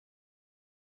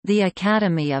The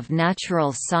Academy of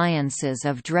Natural Sciences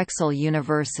of Drexel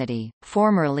University,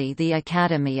 formerly the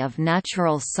Academy of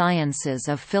Natural Sciences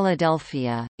of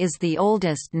Philadelphia, is the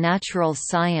oldest natural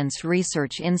science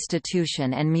research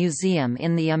institution and museum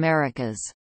in the Americas.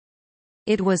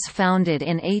 It was founded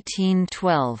in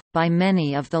 1812, by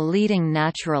many of the leading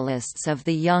naturalists of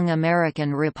the young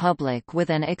American Republic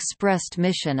with an expressed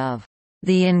mission of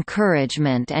the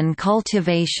encouragement and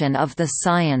cultivation of the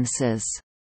sciences.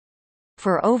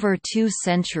 For over 2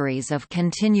 centuries of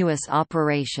continuous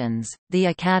operations, the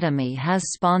Academy has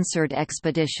sponsored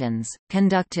expeditions,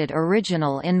 conducted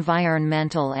original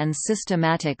environmental and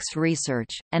systematics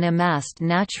research, and amassed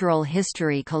natural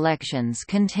history collections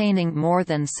containing more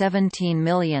than 17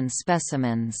 million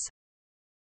specimens.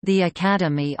 The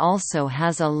Academy also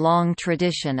has a long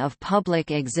tradition of public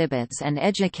exhibits and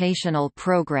educational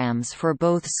programs for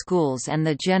both schools and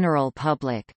the general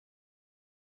public.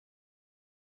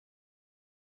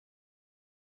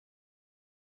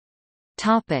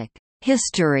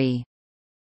 History.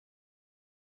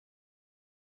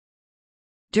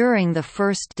 During the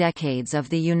first decades of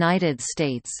the United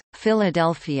States,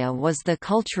 Philadelphia was the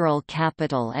cultural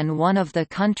capital and one of the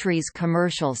country's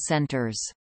commercial centers.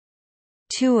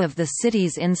 2 of the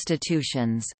city's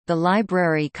institutions, the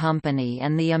Library Company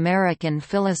and the American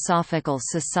Philosophical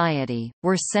Society,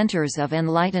 were centers of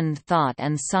enlightened thought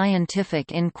and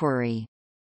scientific inquiry.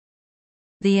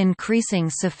 The increasing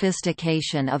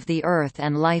sophistication of the earth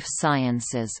and life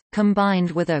sciences, combined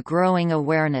with a growing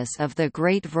awareness of the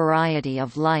great variety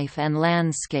of life and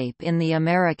landscape in the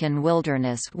American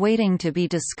wilderness waiting to be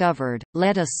discovered,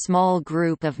 led a small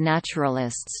group of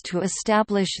naturalists to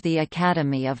establish the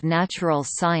Academy of Natural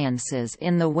Sciences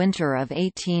in the winter of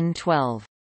 1812.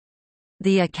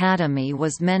 The Academy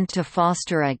was meant to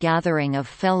foster a gathering of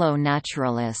fellow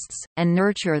naturalists, and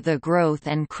nurture the growth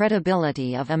and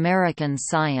credibility of American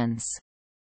science.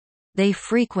 They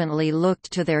frequently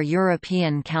looked to their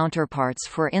European counterparts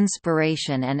for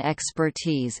inspiration and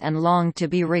expertise and longed to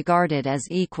be regarded as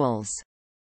equals.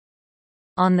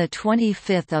 On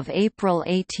 25 April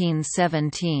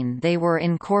 1817 they were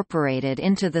incorporated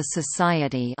into the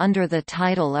Society under the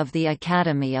title of the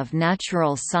Academy of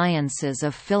Natural Sciences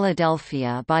of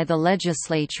Philadelphia by the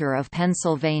Legislature of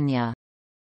Pennsylvania.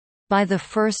 By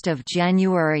 1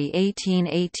 January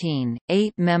 1818,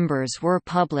 8 members were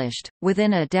published.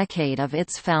 Within a decade of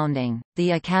its founding,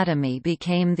 the Academy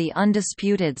became the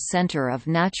undisputed center of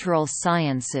natural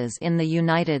sciences in the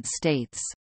United States.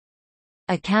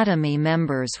 Academy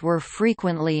members were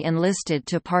frequently enlisted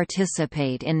to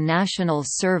participate in national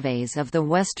surveys of the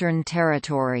Western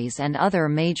Territories and other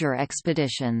major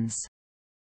expeditions.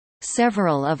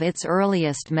 Several of its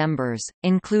earliest members,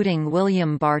 including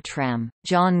William Bartram,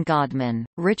 John Godman,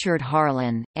 Richard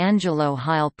Harlan, Angelo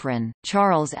Heilprin,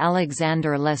 Charles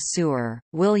Alexander Lesueur,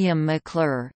 William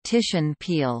McClure, Titian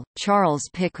Peale, Charles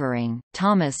Pickering,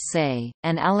 Thomas Say,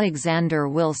 and Alexander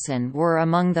Wilson were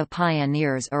among the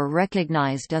pioneers or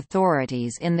recognized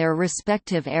authorities in their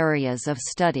respective areas of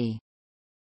study.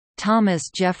 Thomas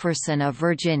Jefferson of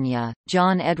Virginia,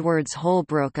 John Edwards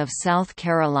Holbrook of South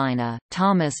Carolina,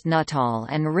 Thomas Nuttall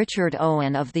and Richard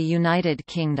Owen of the United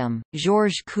Kingdom,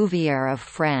 Georges Cuvier of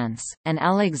France, and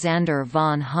Alexander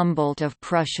von Humboldt of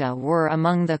Prussia were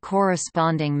among the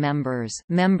corresponding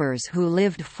members who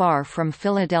lived far from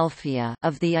Philadelphia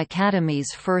of the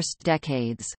Academy's first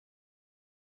decades.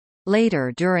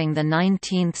 Later during the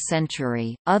 19th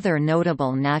century, other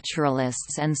notable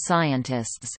naturalists and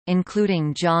scientists,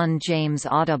 including John James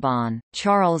Audubon,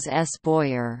 Charles S.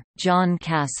 Boyer, John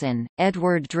Cassin,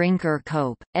 Edward Drinker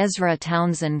Cope, Ezra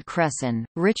Townsend Cresson,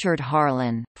 Richard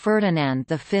Harlan, Ferdinand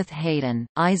V. Hayden,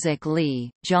 Isaac Lee,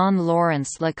 John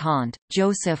Lawrence LeConte,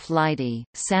 Joseph Leidy,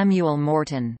 Samuel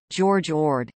Morton, George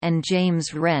Ord, and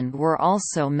James Wren were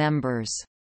also members.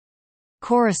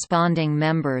 Corresponding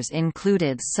members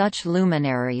included such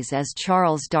luminaries as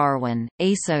Charles Darwin,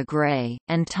 Asa Gray,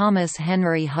 and Thomas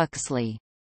Henry Huxley.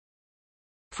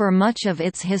 For much of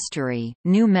its history,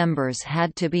 new members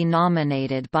had to be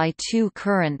nominated by 2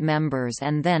 current members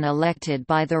and then elected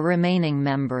by the remaining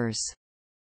members.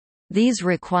 These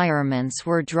requirements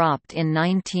were dropped in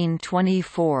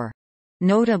 1924.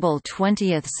 Notable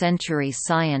 20th-century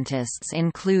scientists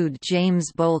include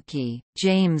James Bolke,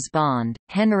 James Bond,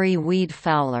 Henry Weed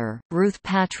Fowler, Ruth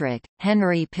Patrick,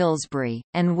 Henry Pillsbury,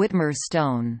 and Whitmer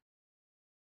Stone.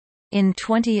 In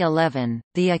 2011,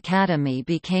 the Academy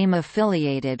became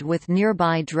affiliated with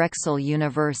nearby Drexel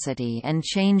University and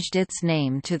changed its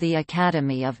name to the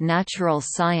Academy of Natural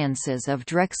Sciences of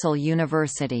Drexel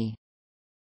University.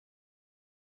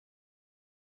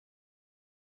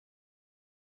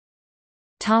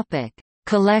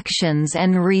 Collections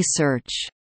and research.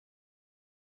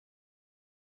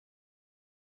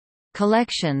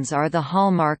 Collections are the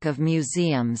hallmark of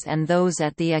museums, and those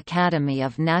at the Academy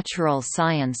of Natural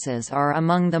Sciences are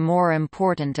among the more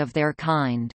important of their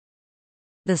kind.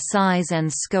 The size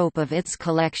and scope of its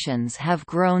collections have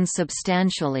grown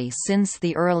substantially since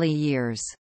the early years.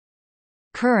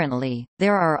 Currently,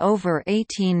 there are over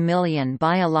 18 million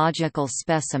biological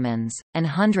specimens, and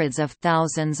hundreds of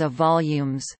thousands of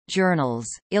volumes, journals,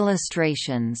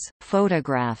 illustrations,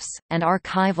 photographs, and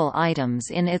archival items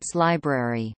in its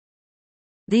library.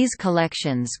 These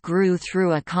collections grew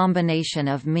through a combination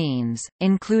of means,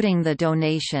 including the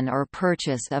donation or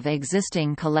purchase of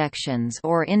existing collections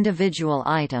or individual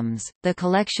items, the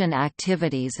collection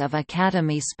activities of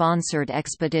Academy-sponsored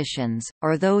expeditions,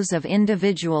 or those of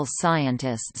individual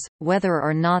scientists, whether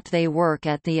or not they work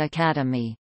at the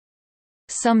Academy.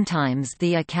 Sometimes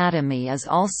the Academy is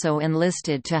also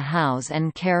enlisted to house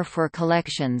and care for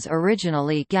collections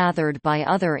originally gathered by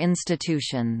other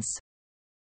institutions.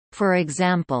 For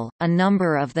example, a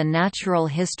number of the natural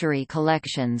history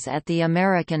collections at the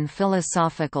American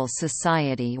Philosophical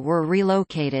Society were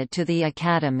relocated to the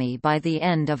Academy by the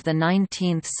end of the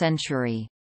 19th century.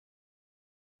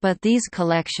 But these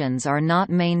collections are not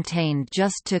maintained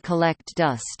just to collect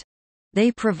dust.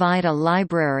 They provide a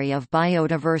library of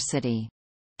biodiversity.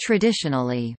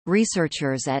 Traditionally,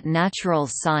 researchers at natural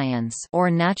science or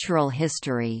natural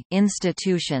history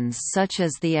institutions such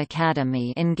as the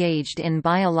Academy engaged in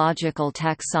biological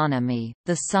taxonomy,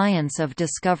 the science of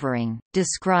discovering,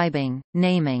 describing,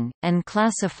 naming, and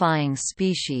classifying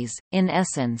species, in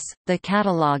essence, the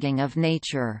cataloging of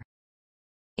nature.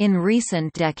 In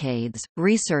recent decades,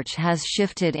 research has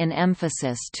shifted in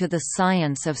emphasis to the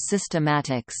science of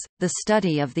systematics, the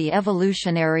study of the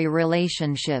evolutionary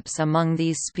relationships among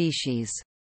these species.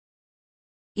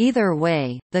 Either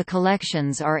way, the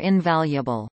collections are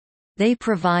invaluable. They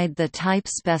provide the type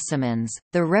specimens,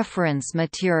 the reference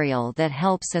material that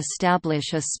helps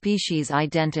establish a species'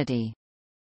 identity.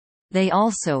 They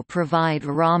also provide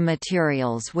raw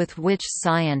materials with which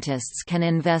scientists can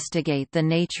investigate the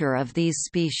nature of these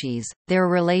species, their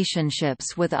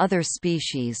relationships with other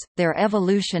species, their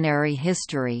evolutionary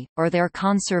history, or their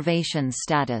conservation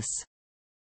status.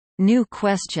 New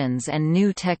questions and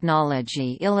new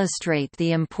technology illustrate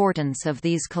the importance of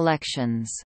these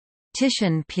collections.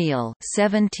 Titian Peale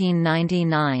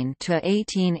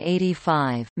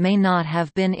 (1799–1885) may not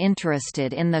have been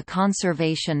interested in the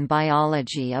conservation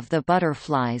biology of the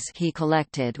butterflies he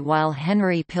collected, while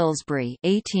Henry Pillsbury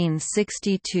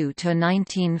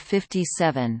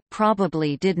 (1862–1957)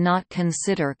 probably did not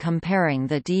consider comparing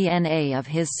the DNA of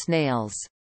his snails.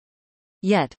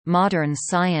 Yet, modern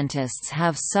scientists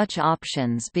have such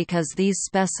options because these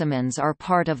specimens are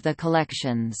part of the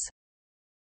collections.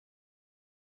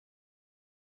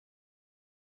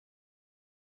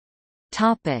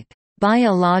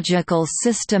 Biological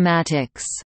systematics.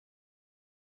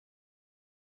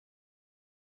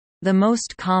 The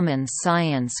most common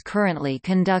science currently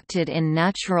conducted in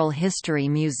natural history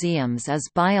museums is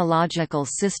biological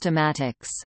systematics.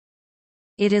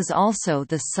 It is also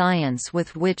the science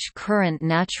with which current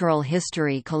natural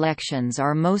history collections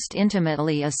are most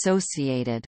intimately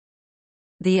associated.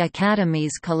 The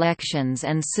Academy's collections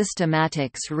and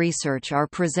systematics research are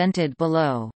presented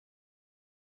below.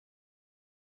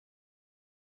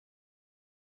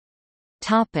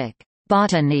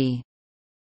 Botany.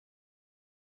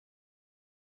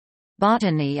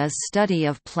 Botany is study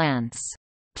of plants.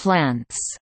 Plants,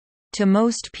 to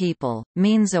most people,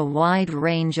 means a wide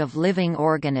range of living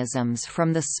organisms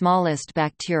from the smallest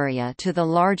bacteria to the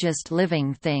largest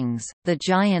living things, the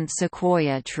giant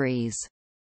sequoia trees.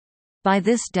 By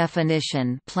this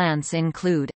definition, plants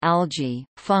include algae,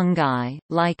 fungi,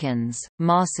 lichens,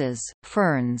 mosses,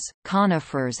 ferns,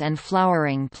 conifers and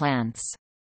flowering plants.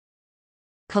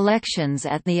 Collections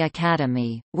at the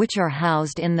Academy, which are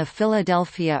housed in the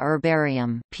Philadelphia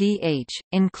Herbarium (PH),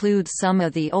 include some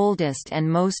of the oldest and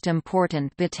most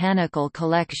important botanical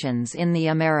collections in the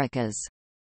Americas.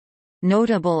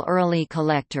 Notable early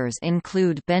collectors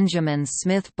include Benjamin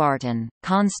Smith Barton,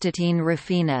 Constantine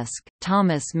Rafinesque,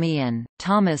 Thomas Meehan,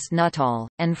 Thomas Nuttall,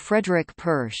 and Frederick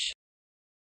Persch.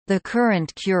 The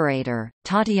current curator,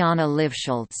 Tatiana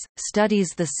Livschultz, studies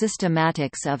the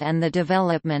systematics of and the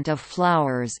development of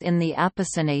flowers in the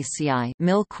Apocynaceae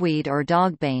milkweed or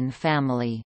dogbane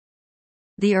family.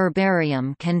 The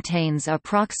herbarium contains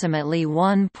approximately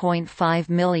 1.5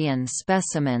 million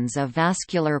specimens of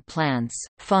vascular plants,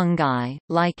 fungi,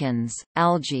 lichens,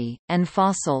 algae, and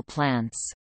fossil plants.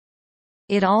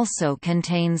 It also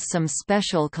contains some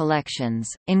special collections,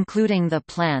 including the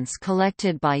plants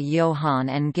collected by Johann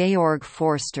and Georg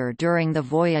Forster during the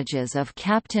voyages of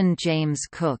Captain James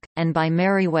Cook, and by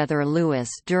Meriwether Lewis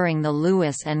during the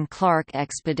Lewis and Clark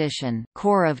expedition,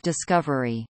 Corps of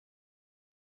Discovery.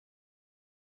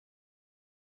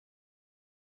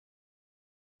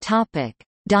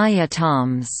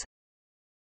 Diatoms.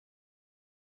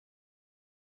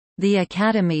 The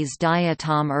Academy's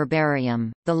Diatom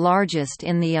Herbarium, the largest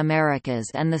in the Americas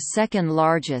and the second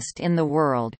largest in the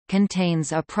world,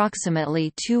 contains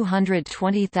approximately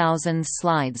 220,000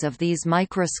 slides of these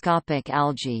microscopic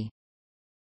algae.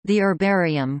 The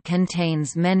herbarium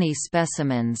contains many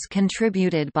specimens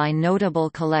contributed by notable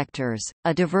collectors,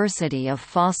 a diversity of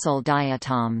fossil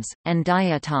diatoms, and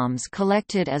diatoms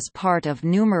collected as part of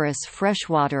numerous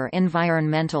freshwater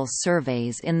environmental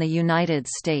surveys in the United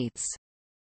States.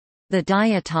 The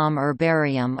Diatom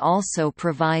Herbarium also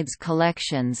provides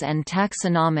collections and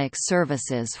taxonomic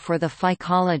services for the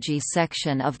Phycology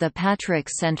section of the Patrick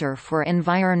Center for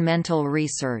Environmental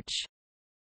Research.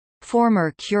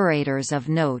 Former curators of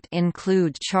note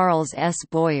include Charles S.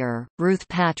 Boyer, Ruth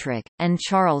Patrick, and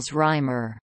Charles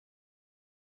Reimer.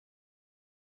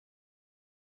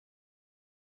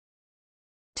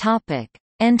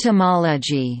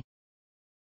 Entomology.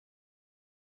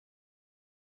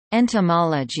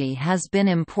 Entomology has been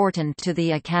important to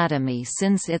the Academy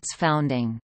since its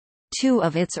founding. Two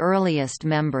of its earliest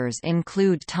members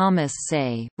include Thomas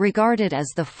Say, regarded as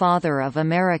the father of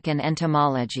American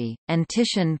entomology, and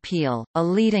Titian Peale, a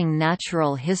leading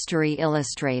natural history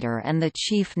illustrator and the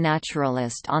chief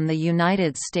naturalist on the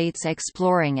United States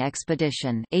Exploring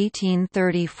Expedition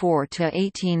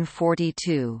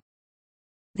 1834–1842.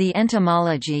 The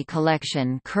entomology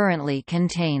collection currently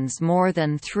contains more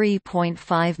than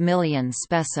 3.5 million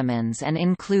specimens and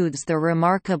includes the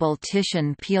remarkable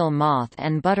Titian Peale moth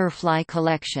and butterfly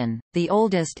collection, the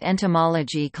oldest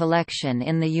entomology collection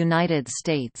in the United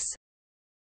States.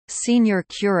 Senior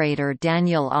curator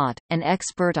Daniel Ott, an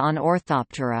expert on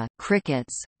Orthoptera,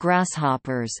 crickets,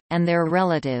 grasshoppers, and their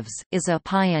relatives, is a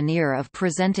pioneer of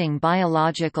presenting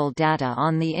biological data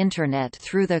on the Internet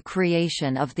through the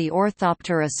creation of the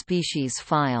Orthoptera species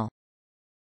file.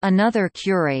 Another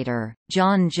curator,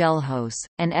 John Gelhos,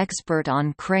 an expert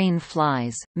on crane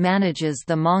flies, manages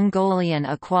the Mongolian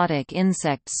Aquatic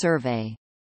Insect Survey.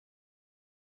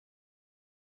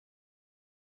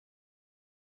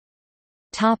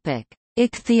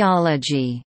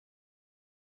 Ichthyology.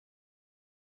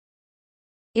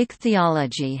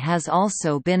 Ichthyology has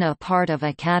also been a part of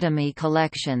Academy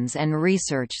collections and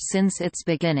research since its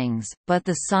beginnings, but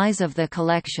the size of the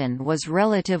collection was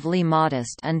relatively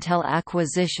modest until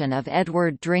acquisition of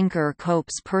Edward Drinker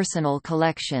Cope's personal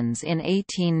collections in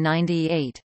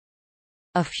 1898.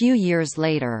 A few years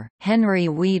later, Henry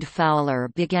Weed Fowler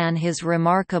began his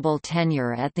remarkable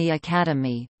tenure at the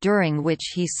Academy, during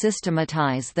which he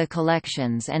systematized the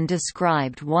collections and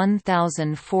described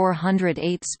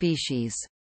 1,408 species.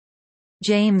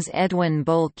 James Edwin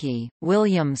Boelke,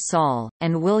 William Saul,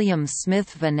 and William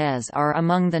Smith Vanez are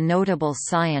among the notable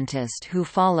scientists who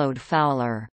followed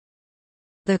Fowler.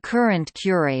 The current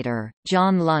curator,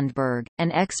 John Lundberg,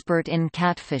 an expert in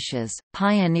catfishes,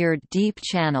 pioneered deep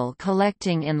channel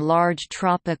collecting in large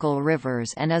tropical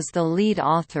rivers and is the lead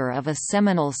author of a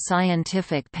seminal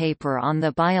scientific paper on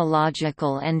the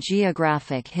biological and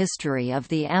geographic history of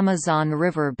the Amazon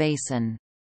River basin.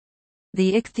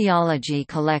 The Ichthyology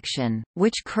collection,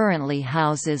 which currently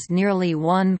houses nearly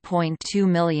 1.2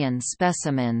 million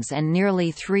specimens and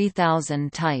nearly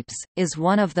 3,000 types, is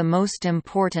one of the most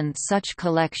important such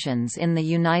collections in the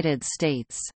United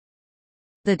States.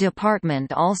 The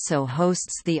department also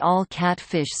hosts the All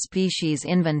Catfish Species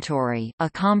Inventory, a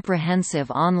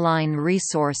comprehensive online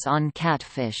resource on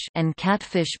catfish and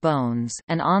catfish bones,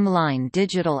 an online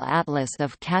digital atlas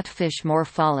of catfish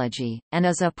morphology, and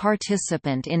is a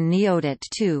participant in Neodit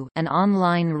 2, an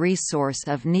online resource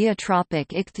of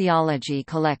neotropic ichthyology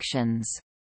collections.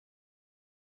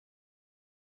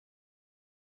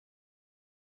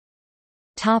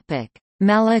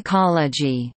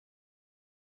 Malacology.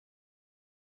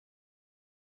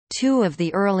 Two of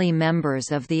the early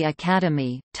members of the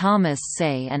Academy, Thomas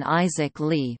Say and Isaac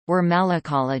Lee, were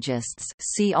malacologists,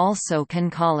 see also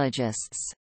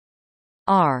conchologists.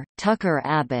 R. Tucker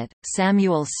Abbott,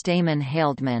 Samuel Stamen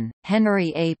Haldeman,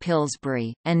 Henry A.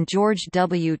 Pillsbury, and George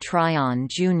W. Tryon,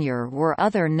 Jr. were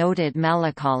other noted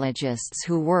malacologists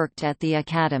who worked at the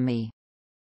Academy.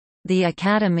 The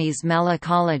Academy's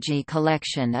Malacology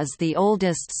collection is the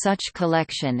oldest such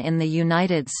collection in the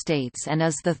United States and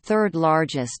is the third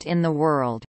largest in the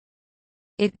world.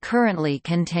 It currently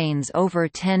contains over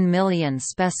 10 million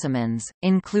specimens,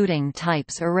 including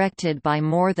types erected by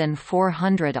more than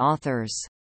 400 authors.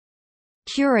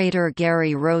 Curator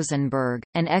Gary Rosenberg,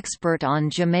 an expert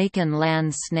on Jamaican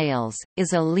land snails,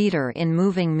 is a leader in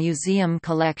moving museum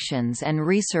collections and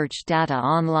research data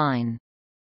online.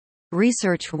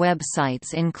 Research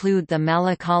websites include the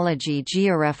Malacology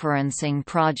Georeferencing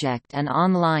Project, an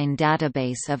online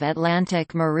database of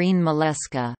Atlantic marine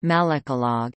mollusca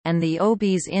Malacology, and the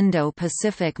OBI's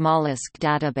Indo-Pacific Mollusk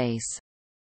Database.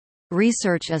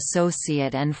 Research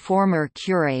associate and former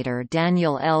curator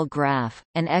Daniel L. Graff,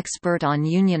 an expert on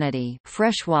Unionity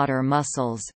freshwater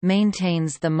mussels,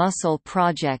 maintains the Mussel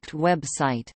Project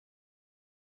website.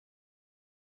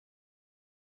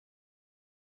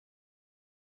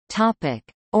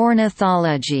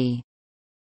 Ornithology.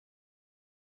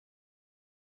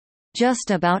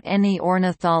 Just about any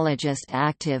ornithologist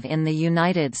active in the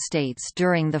United States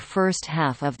during the first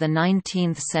half of the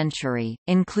 19th century,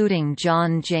 including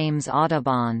John James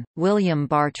Audubon, William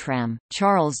Bartram,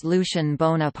 Charles Lucien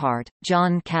Bonaparte,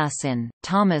 John Cassin,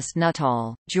 Thomas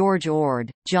Nuttall, George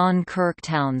Ord, John Kirk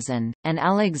Townsend, and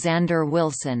Alexander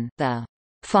Wilson, the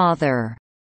father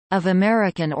of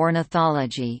American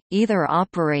ornithology, either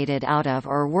operated out of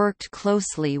or worked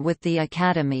closely with the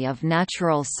Academy of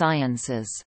Natural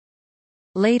Sciences.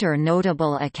 Later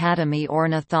notable Academy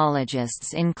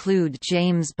ornithologists include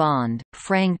James Bond,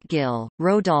 Frank Gill,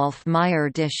 Rodolphe Meyer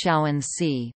de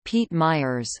Chauncey, Pete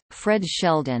Myers, Fred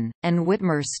Sheldon, and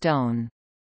Whitmer Stone.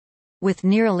 With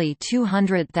nearly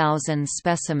 200,000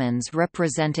 specimens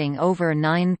representing over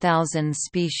 9,000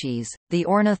 species, the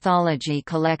ornithology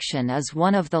collection is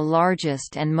one of the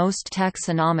largest and most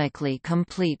taxonomically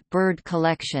complete bird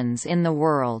collections in the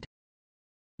world.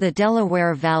 The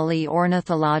Delaware Valley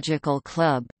Ornithological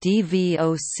Club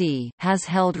 (DVOC) has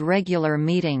held regular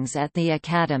meetings at the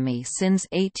Academy since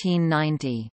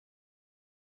 1890.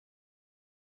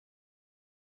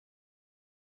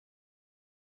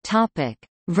 Topic: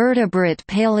 Vertebrate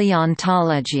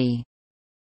paleontology.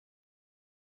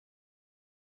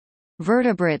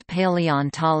 Vertebrate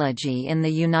paleontology in the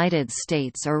United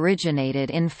States originated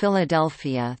in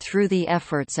Philadelphia through the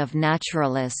efforts of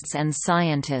naturalists and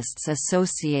scientists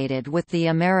associated with the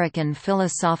American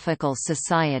Philosophical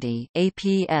Society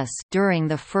 (APS) during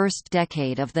the first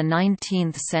decade of the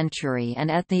 19th century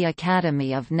and at the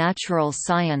Academy of Natural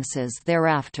Sciences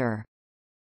thereafter.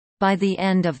 By the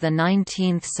end of the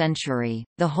 19th century,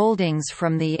 the holdings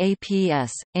from the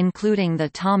APS, including the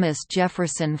Thomas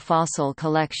Jefferson fossil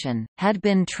collection, had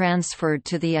been transferred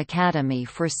to the Academy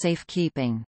for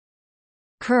safekeeping.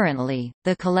 Currently,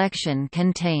 the collection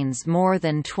contains more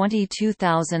than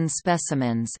 22,000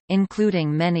 specimens,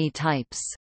 including many types.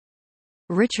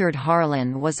 Richard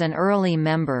Harlan was an early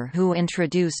member who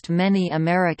introduced many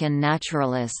American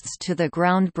naturalists to the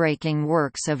groundbreaking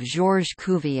works of Georges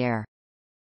Cuvier.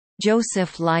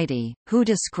 Joseph Leidy, who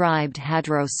described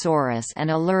Hadrosaurus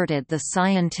and alerted the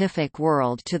scientific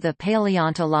world to the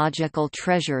paleontological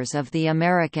treasures of the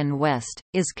American West,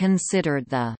 is considered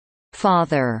the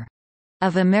father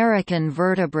of American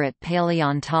vertebrate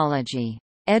paleontology.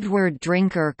 Edward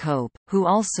Drinker Cope, who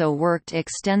also worked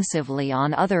extensively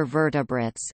on other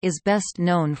vertebrates, is best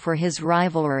known for his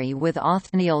rivalry with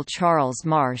Othniel Charles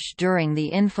Marsh during the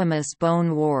infamous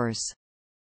Bone Wars.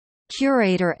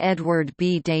 Curator Edward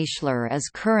B. Deichler is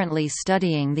currently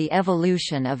studying the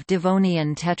evolution of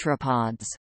Devonian tetrapods.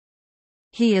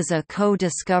 He is a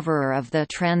co-discoverer of the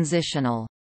transitional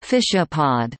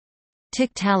fishapod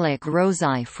Tiktaalik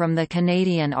rosei from the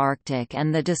Canadian Arctic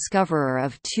and the discoverer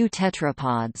of two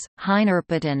tetrapods,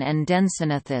 Hynerpeton and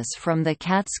Densinithus from the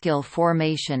Catskill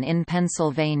Formation in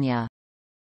Pennsylvania.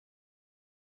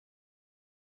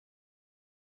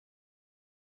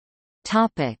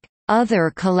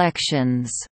 Other collections.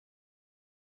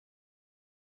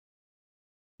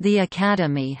 The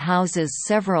Academy houses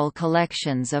several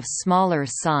collections of smaller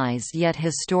size yet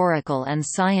historical and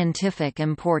scientific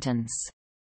importance.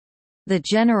 The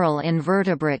General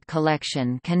Invertebrate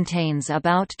Collection contains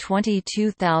about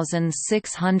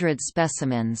 22,600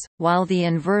 specimens, while the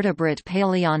Invertebrate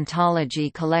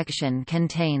Paleontology Collection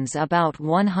contains about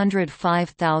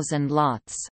 105,000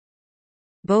 lots.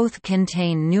 Both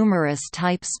contain numerous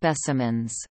type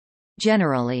specimens.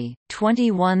 Generally,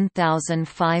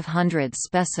 21,500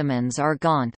 specimens are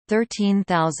gaunt,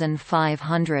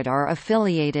 13,500 are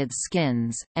affiliated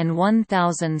skins, and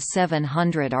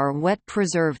 1,700 are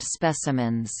wet-preserved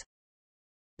specimens.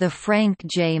 The Frank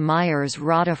J. Myers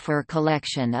Rotifer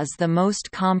Collection is the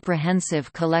most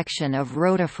comprehensive collection of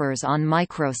rotifers on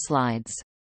microslides.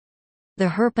 The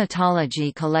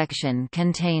herpetology collection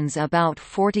contains about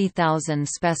 40,000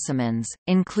 specimens,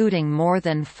 including more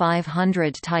than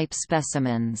 500 type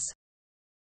specimens.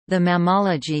 The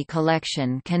mammalogy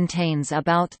collection contains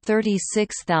about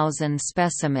 36,000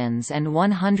 specimens and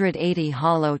 180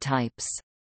 holotypes.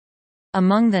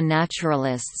 Among the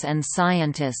naturalists and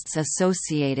scientists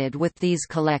associated with these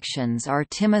collections are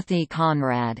Timothy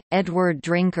Conrad, Edward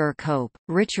Drinker Cope,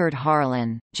 Richard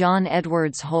Harlan, John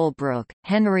Edwards Holbrook,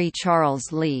 Henry Charles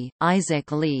Lee,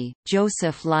 Isaac Lee,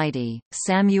 Joseph Leidy,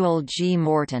 Samuel G.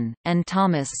 Morton, and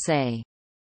Thomas Say.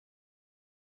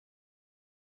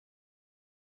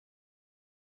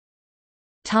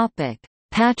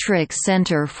 Patrick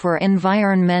Center for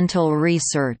Environmental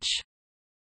Research.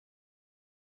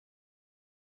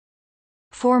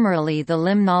 Formerly the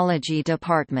Limnology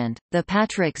Department, the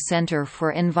Patrick Center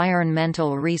for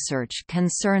Environmental Research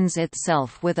concerns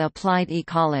itself with applied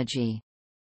ecology.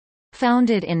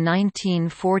 Founded in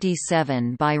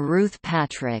 1947 by Ruth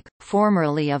Patrick,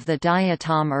 formerly of the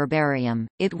Diatom Herbarium,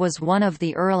 it was one of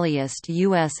the earliest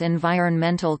U.S.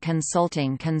 environmental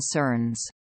consulting concerns.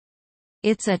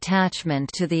 Its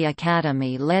attachment to the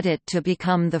Academy led it to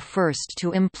become the first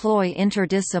to employ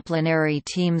interdisciplinary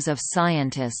teams of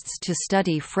scientists to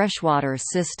study freshwater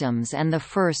systems and the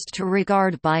first to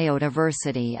regard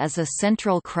biodiversity as a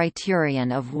central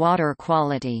criterion of water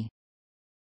quality.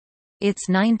 Its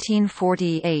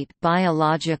 1948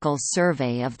 Biological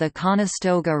Survey of the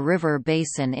Conestoga River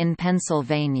Basin in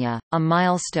Pennsylvania, a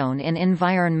milestone in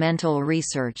environmental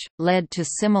research, led to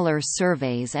similar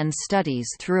surveys and studies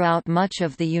throughout much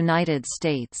of the United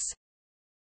States.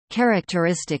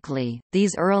 Characteristically,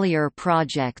 these earlier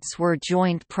projects were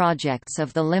joint projects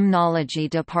of the Limnology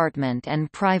Department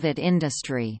and private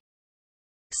industry.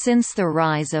 Since the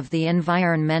rise of the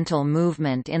environmental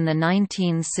movement in the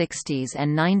 1960s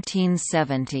and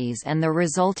 1970s and the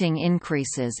resulting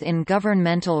increases in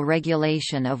governmental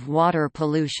regulation of water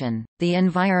pollution, the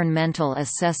environmental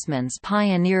assessments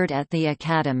pioneered at the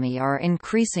Academy are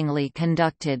increasingly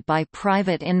conducted by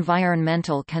private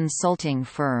environmental consulting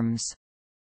firms.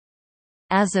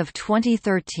 As of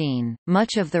 2013,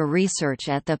 much of the research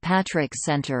at the Patrick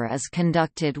Center is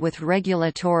conducted with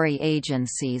regulatory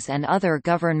agencies and other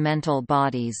governmental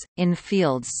bodies, in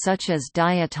fields such as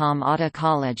diatom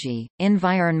ecology,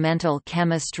 environmental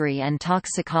chemistry and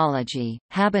toxicology,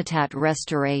 habitat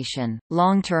restoration,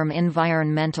 long-term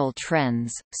environmental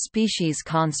trends, species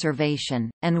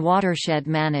conservation, and watershed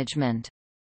management.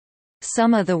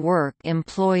 Some of the work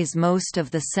employs most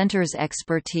of the center's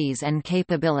expertise and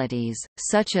capabilities,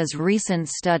 such as recent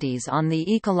studies on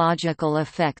the ecological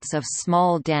effects of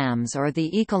small dams or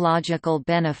the ecological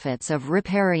benefits of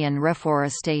riparian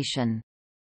reforestation.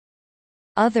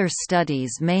 Other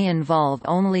studies may involve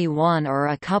only one or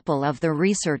a couple of the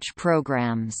research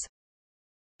programs.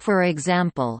 For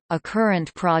example, a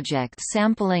current project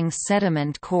sampling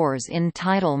sediment cores in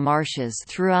tidal marshes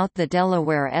throughout the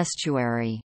Delaware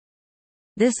estuary.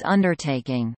 This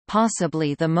undertaking,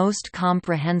 possibly the most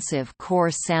comprehensive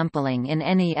core sampling in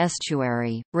any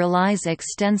estuary, relies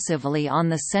extensively on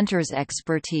the center's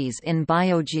expertise in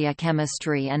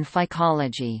biogeochemistry and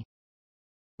phycology.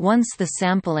 Once the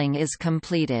sampling is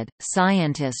completed,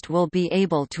 scientists will be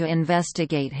able to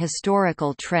investigate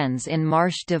historical trends in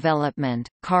marsh development,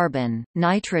 carbon,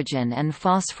 nitrogen and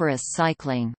phosphorus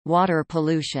cycling, water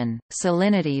pollution,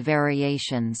 salinity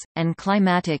variations, and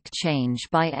climatic change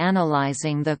by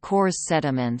analyzing the core's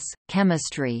sediments,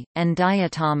 chemistry, and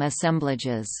diatom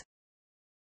assemblages.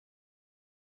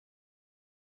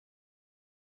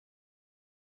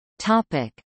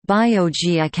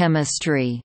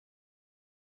 Biogeochemistry.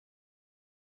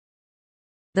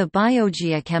 The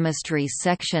Biogeochemistry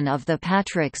section of the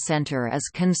Patrick Center is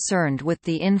concerned with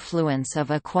the influence of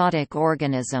aquatic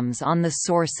organisms on the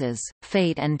sources,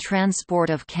 fate and transport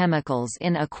of chemicals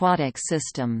in aquatic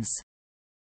systems.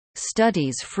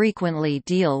 Studies frequently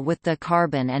deal with the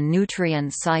carbon and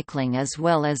nutrient cycling as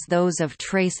well as those of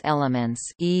trace elements,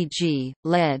 e.g.,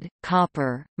 lead,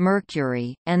 copper,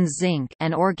 mercury, and zinc,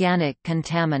 and organic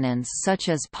contaminants such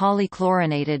as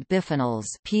polychlorinated biphenyls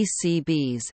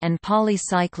 (PCBs) and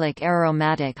polycyclic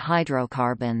aromatic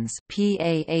hydrocarbons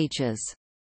 (PAHs).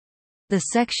 The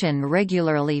section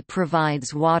regularly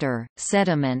provides water,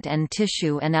 sediment and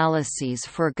tissue analyses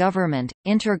for government,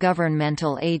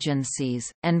 intergovernmental agencies,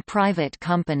 and private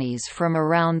companies from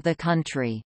around the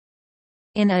country.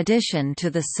 In addition to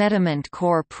the sediment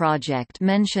core project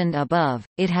mentioned above,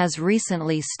 it has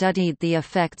recently studied the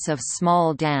effects of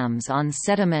small dams on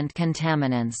sediment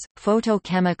contaminants,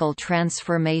 photochemical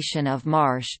transformation of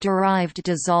marsh-derived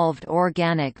dissolved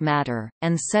organic matter,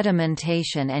 and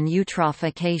sedimentation and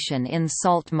eutrophication in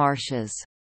salt marshes.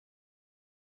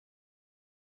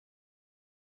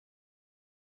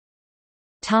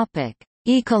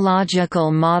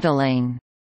 Ecological modeling.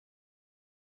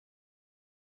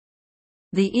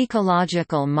 The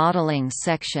ecological modeling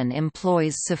section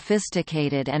employs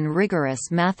sophisticated and rigorous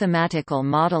mathematical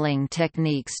modeling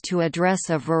techniques to address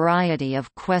a variety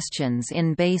of questions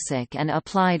in basic and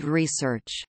applied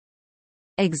research.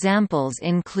 Examples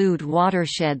include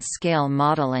watershed-scale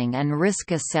modeling and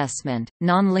risk assessment,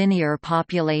 nonlinear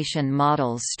population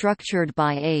models structured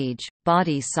by age,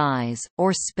 body size,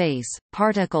 or space,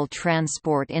 particle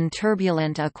transport in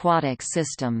turbulent aquatic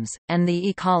systems, and the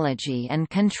ecology and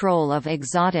control of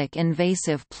exotic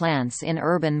invasive plants in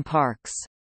urban parks.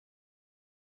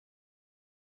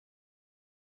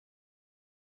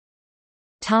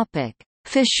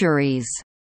 Fisheries.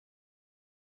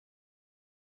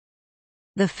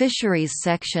 The Fisheries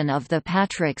section of the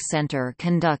Patrick Center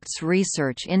conducts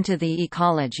research into the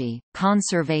ecology,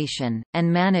 conservation, and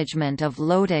management of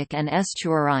lotic and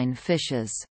estuarine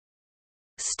fishes.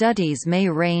 Studies may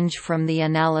range from the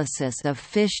analysis of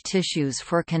fish tissues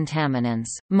for contaminants,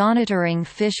 monitoring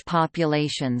fish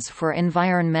populations for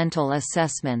environmental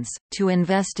assessments, to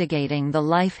investigating the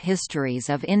life histories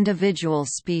of individual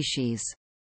species.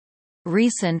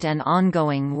 Recent and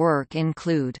ongoing work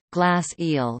include, glass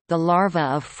eel, the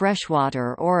larva of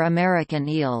freshwater or American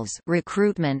eels,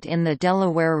 recruitment in the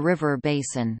Delaware River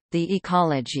Basin, the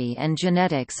ecology and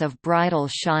genetics of bridal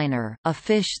shiner, a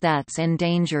fish that's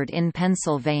endangered in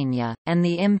Pennsylvania, and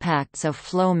the impacts of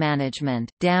flow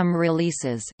management, dam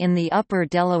releases in the upper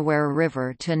Delaware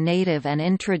River to native and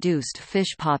introduced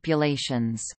fish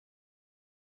populations.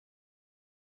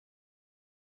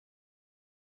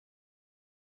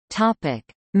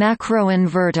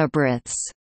 Macroinvertebrates.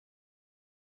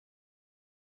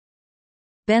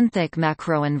 Benthic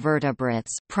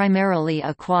macroinvertebrates, primarily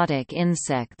aquatic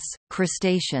insects,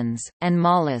 crustaceans, and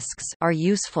mollusks, are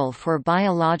useful for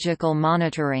biological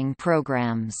monitoring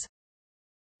programs.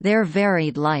 Their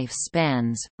varied life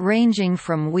spans, ranging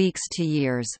from weeks to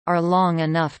years, are long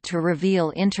enough to reveal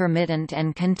intermittent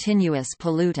and continuous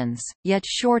pollutants, yet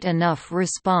short enough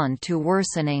respond to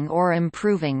worsening or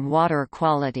improving water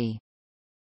quality.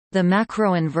 The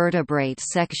macroinvertebrate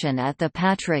section at the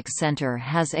Patrick Center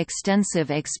has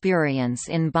extensive experience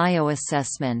in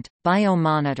bioassessment,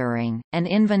 biomonitoring, and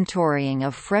inventorying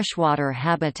of freshwater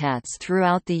habitats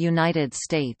throughout the United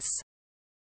States.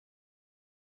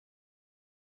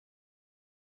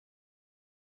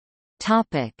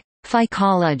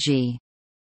 Phycology.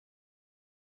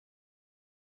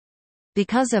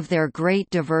 Because of their great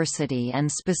diversity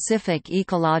and specific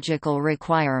ecological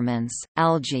requirements,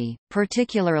 algae,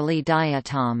 particularly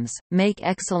diatoms, make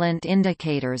excellent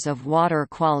indicators of water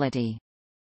quality.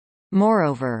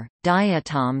 Moreover,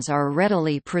 diatoms are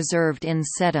readily preserved in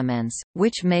sediments,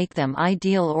 which make them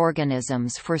ideal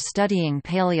organisms for studying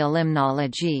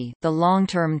paleolimnology, the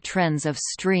long-term trends of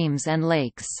streams and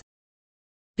lakes.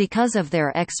 Because of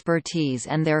their expertise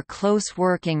and their close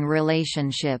working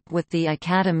relationship with the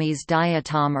Academy's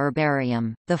Diatom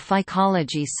Herbarium, the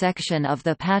Phycology section of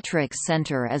the Patrick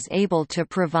Center is able to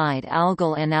provide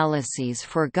algal analyses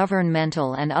for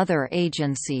governmental and other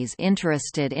agencies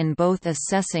interested in both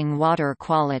assessing water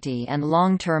quality and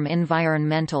long-term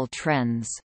environmental trends.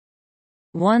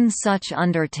 One such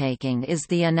undertaking is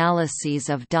the analyses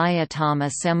of diatom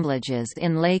assemblages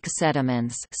in lake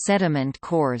sediments, sediment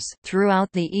cores,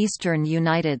 throughout the eastern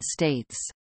United States.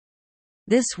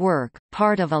 This work,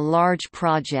 part of a large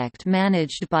project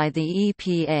managed by the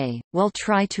EPA, will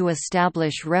try to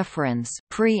establish reference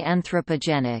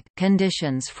pre-anthropogenic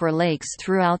conditions for lakes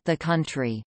throughout the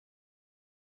country.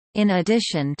 In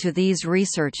addition to these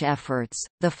research efforts,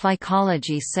 the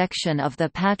Phycology section of the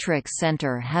Patrick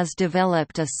Center has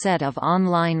developed a set of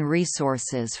online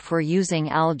resources for using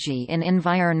algae in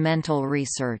environmental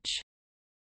research.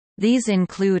 These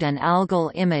include an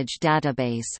algal image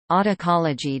database,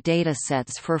 autecology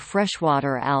datasets for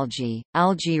freshwater algae,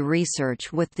 algae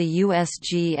research with the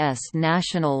USGS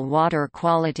National Water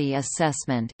Quality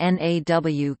Assessment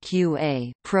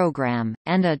 (NAWQA) program,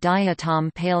 and a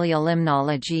diatom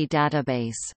paleolimnology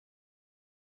database.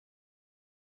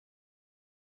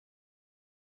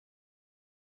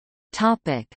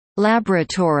 Topic: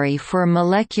 Laboratory for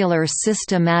Molecular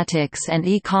Systematics and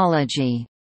Ecology.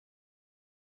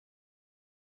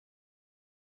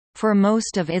 For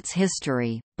most of its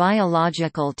history,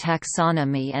 biological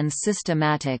taxonomy and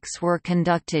systematics were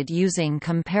conducted using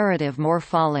comparative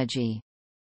morphology.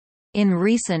 In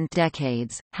recent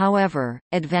decades, however,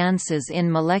 advances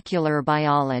in molecular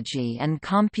biology and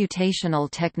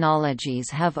computational technologies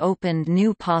have opened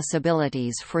new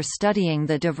possibilities for studying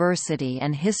the diversity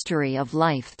and history of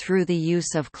life through the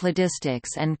use of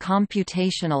cladistics and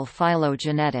computational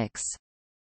phylogenetics.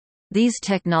 These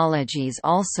technologies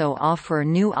also offer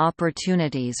new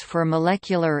opportunities for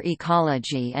molecular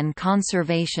ecology and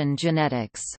conservation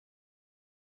genetics.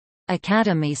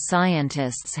 Academy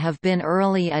scientists have been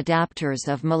early adapters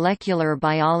of molecular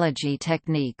biology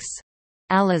techniques.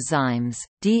 Allozymes,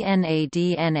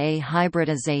 DNA-DNA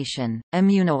hybridization,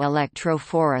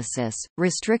 immunoelectrophoresis,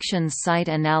 restriction site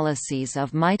analyses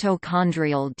of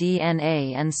mitochondrial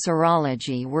DNA and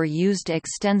serology were used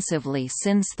extensively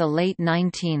since the late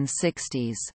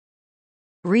 1960s.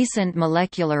 Recent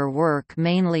molecular work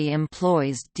mainly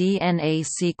employs DNA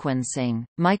sequencing,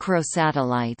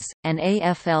 microsatellites, and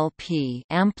AFLP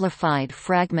amplified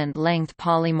fragment length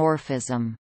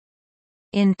polymorphism.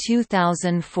 In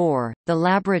 2004, the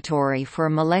Laboratory for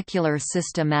Molecular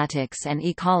Systematics and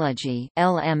Ecology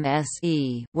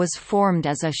 (LMSE) was formed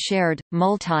as a shared,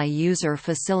 multi-user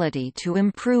facility to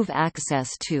improve access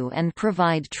to and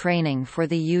provide training for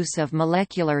the use of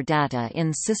molecular data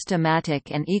in systematic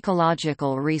and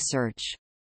ecological research.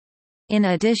 In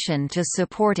addition to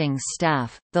supporting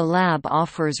staff, the lab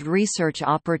offers research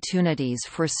opportunities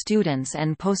for students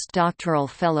and postdoctoral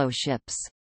fellowships.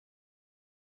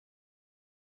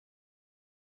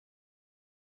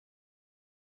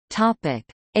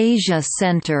 Asia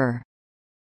Center.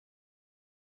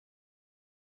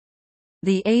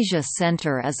 The Asia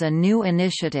Center is a new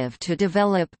initiative to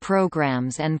develop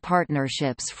programs and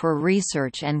partnerships for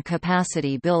research and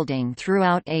capacity building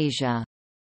throughout Asia.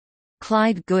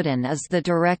 Clyde Gooden is the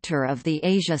director of the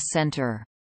Asia Center.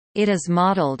 It is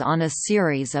modeled on a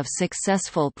series of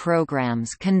successful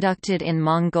programs conducted in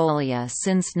Mongolia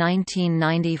since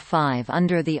 1995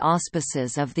 under the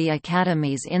auspices of the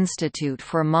Academy's Institute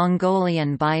for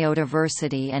Mongolian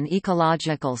Biodiversity and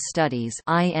Ecological Studies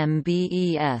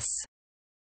 (IMBES).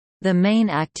 The main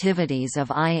activities of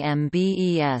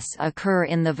IMBES occur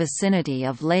in the vicinity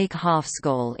of Lake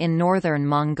Hovsgol in northern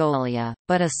Mongolia,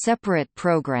 but a separate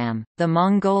program, the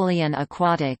Mongolian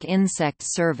Aquatic Insect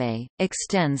Survey,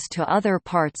 extends to other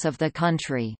parts of the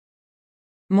country.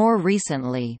 More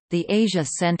recently, the Asia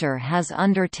Center has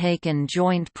undertaken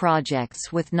joint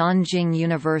projects with Nanjing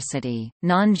University,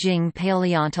 Nanjing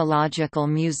Paleontological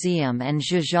Museum and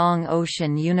Zhejiang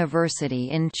Ocean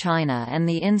University in China and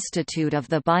the Institute of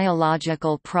the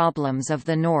Biological Problems of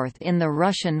the North in the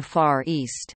Russian Far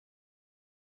East.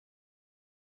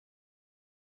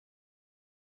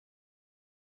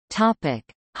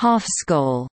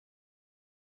 Hovsgol.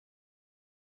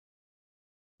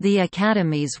 The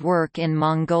Academy's work in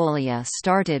Mongolia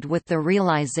started with the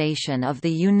realization of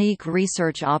the unique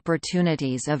research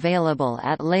opportunities available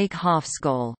at Lake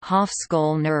Hovsgol,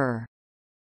 Hovsgol-Nur.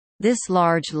 This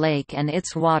large lake and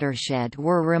its watershed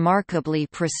were remarkably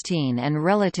pristine and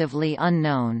relatively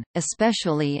unknown,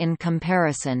 especially in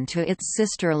comparison to its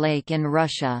sister lake in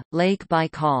Russia, Lake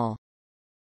Baikal.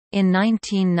 In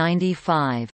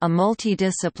 1995, a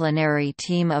multidisciplinary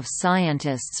team of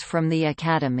scientists from the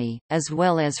Academy, as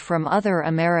well as from other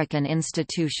American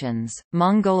institutions,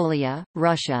 Mongolia,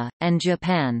 Russia, and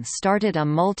Japan started a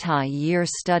multi-year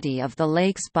study of the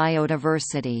lake's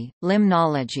biodiversity,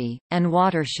 limnology, and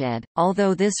watershed.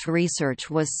 Although this research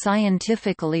was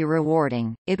scientifically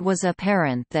rewarding, it was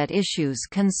apparent that issues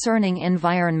concerning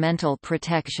environmental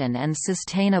protection and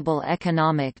sustainable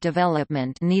economic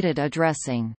development needed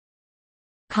addressing.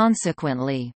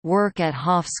 Consequently, work at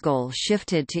Hovsgol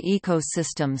shifted to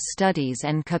ecosystem studies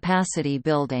and capacity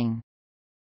building.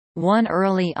 One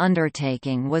early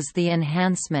undertaking was the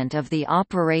enhancement of the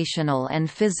operational and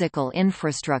physical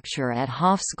infrastructure at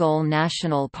Hovsgol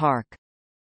National Park.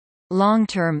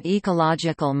 Long-term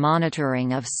ecological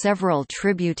monitoring of several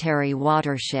tributary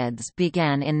watersheds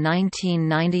began in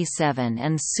 1997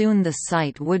 and soon the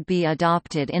site would be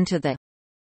adopted into the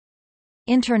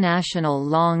International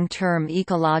Long-Term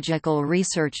Ecological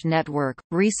Research Network.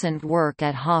 Recent work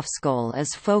at Hovsgol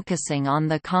is focusing on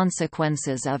the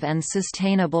consequences of and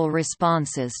sustainable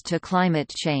responses to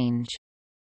climate change.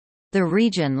 The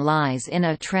region lies in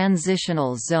a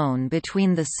transitional zone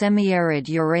between the semi-arid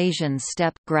Eurasian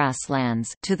steppe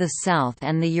grasslands to the south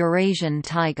and the Eurasian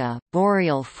taiga,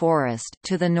 boreal forest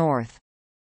to the north.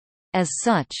 As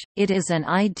such, it is an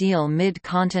ideal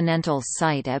mid-continental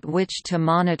site at which to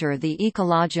monitor the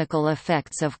ecological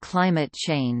effects of climate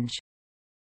change.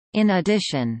 In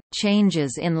addition,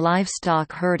 changes in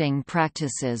livestock herding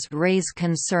practices raise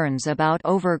concerns about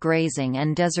overgrazing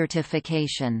and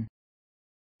desertification.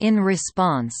 In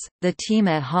response, the team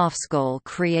at Hovsgol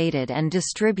created and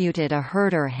distributed a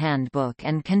herder handbook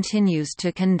and continues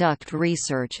to conduct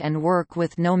research and work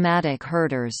with nomadic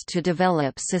herders to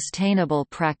develop sustainable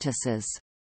practices.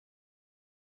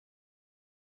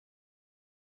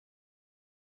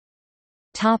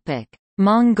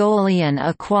 Mongolian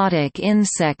Aquatic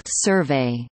Insect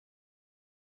Survey.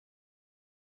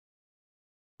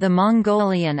 The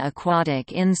Mongolian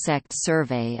Aquatic Insect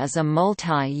Survey is a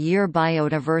multi-year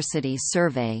biodiversity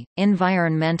survey,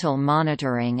 environmental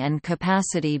monitoring and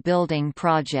capacity-building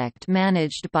project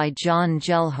managed by John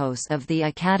Gelhos of the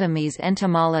Academy's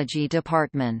Entomology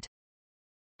Department.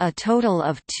 A total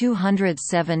of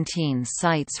 217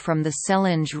 sites from the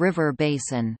Selenge River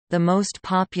Basin, the most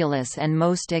populous and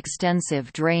most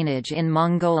extensive drainage in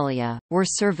Mongolia, were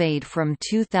surveyed from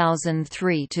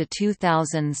 2003 to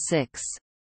 2006.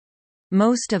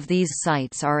 Most of these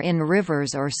sites are in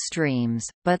rivers or streams,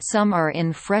 but some are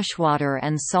in freshwater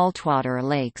and saltwater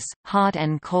lakes, hot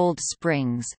and cold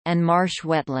springs, and marsh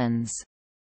wetlands.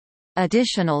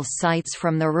 Additional sites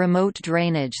from the remote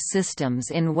drainage systems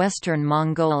in western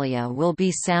Mongolia will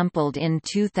be sampled in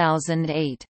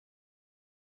 2008.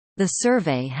 The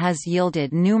survey has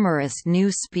yielded numerous new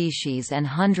species and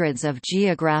hundreds of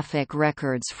geographic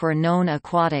records for known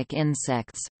aquatic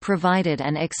insects, provided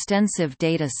an extensive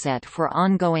dataset for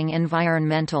ongoing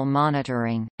environmental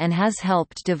monitoring, and has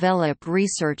helped develop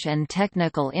research and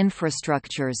technical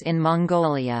infrastructures in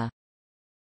Mongolia.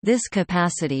 This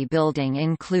capacity building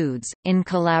includes, in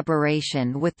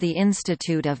collaboration with the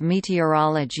Institute of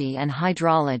Meteorology and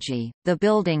Hydrology, the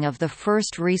building of the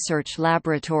first research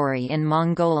laboratory in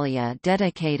Mongolia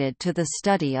dedicated to the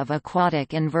study of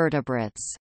aquatic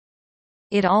invertebrates.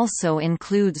 It also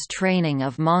includes training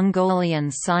of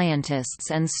Mongolian scientists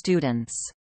and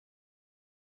students.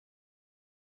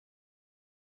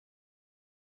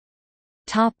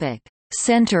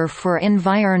 Center for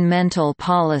Environmental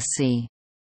Policy.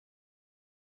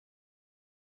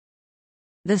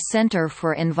 The Center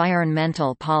for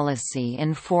Environmental Policy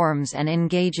informs and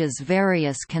engages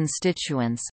various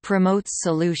constituents, promotes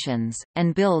solutions,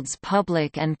 and builds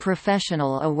public and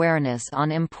professional awareness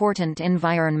on important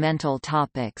environmental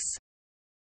topics.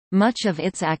 Much of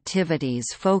its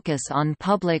activities focus on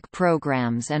public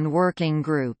programs and working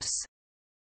groups.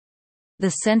 The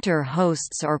Center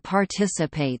hosts or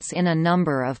participates in a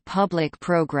number of public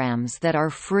programs that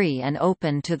are free and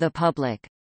open to the public.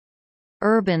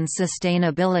 Urban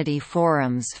sustainability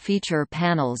forums feature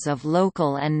panels of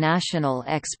local and national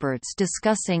experts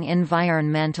discussing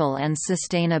environmental and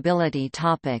sustainability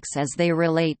topics as they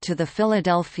relate to the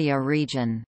Philadelphia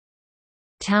region.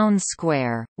 Town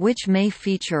Square, which may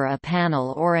feature a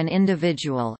panel or an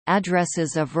individual,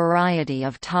 addresses a variety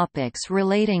of topics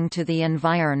relating to the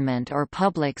environment or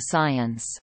public science.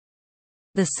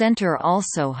 The center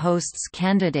also hosts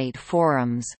candidate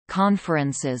forums,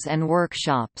 conferences and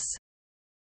workshops.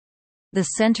 The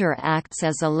center acts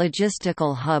as a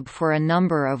logistical hub for a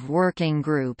number of working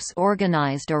groups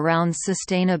organized around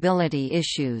sustainability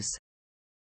issues.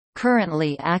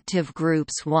 Currently active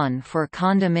groups: one for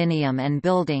condominium and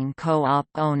building co-op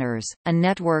owners, a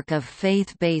network of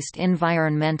faith-based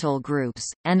environmental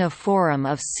groups, and a forum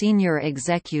of senior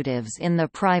executives in the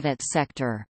private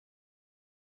sector.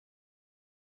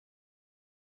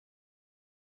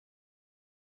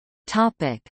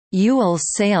 Ewell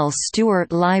Sale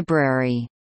Stewart Library.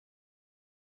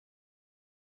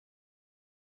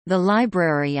 The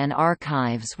library and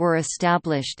archives were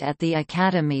established at the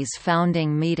Academy's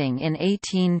founding meeting in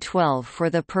 1812 for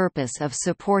the purpose of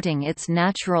supporting its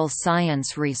natural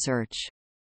science research.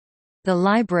 The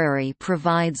library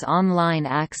provides online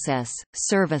access,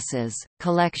 services,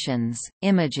 collections,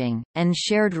 imaging, and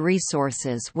shared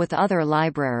resources with other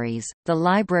libraries. The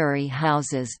library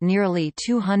houses nearly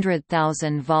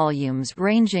 200,000 volumes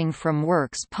ranging from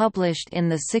works published in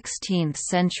the 16th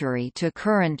century to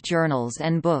current journals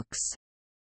and books.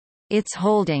 Its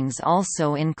holdings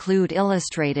also include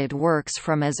illustrated works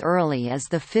from as early as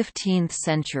the 15th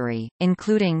century,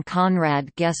 including Conrad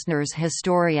Gessner's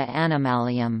Historia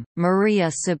Animalium,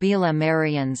 Maria Sibylla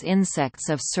Merion's Insects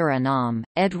of Suriname,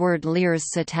 Edward Lear's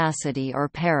Psittacidae or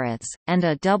Parrots, and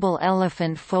a double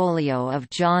elephant folio of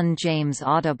John James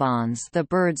Audubon's The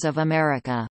Birds of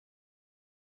America.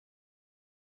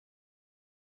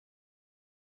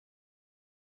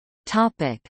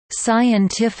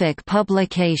 Scientific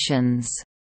publications.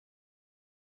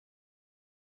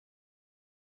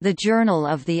 The Journal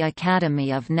of the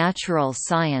Academy of Natural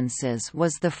Sciences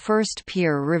was the first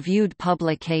peer-reviewed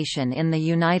publication in the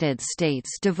United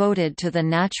States devoted to the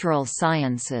natural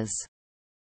sciences.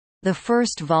 The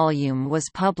first volume was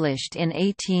published in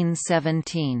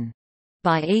 1817.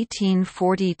 By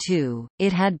 1842,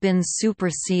 it had been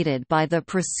superseded by the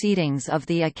Proceedings of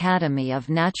the Academy of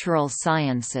Natural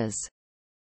Sciences.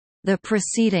 The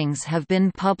proceedings have been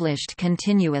published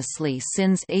continuously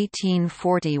since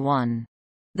 1841.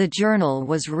 The journal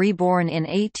was reborn in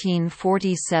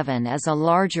 1847 as a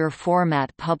larger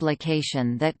format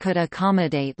publication that could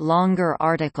accommodate longer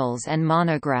articles and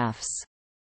monographs.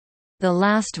 The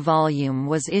last volume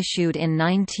was issued in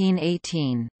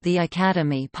 1918. The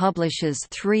Academy publishes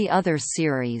 3 other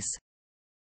series.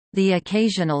 The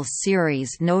occasional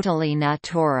series Notuli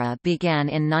Natura began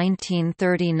in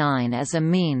 1939 as a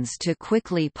means to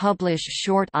quickly publish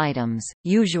short items,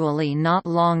 usually not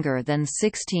longer than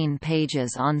 16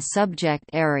 pages on subject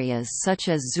areas such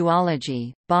as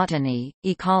zoology, botany,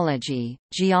 ecology,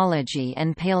 geology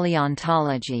and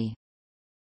paleontology.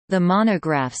 The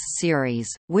Monographs series,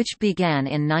 which began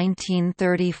in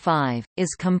 1935,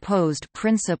 is composed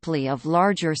principally of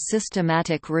larger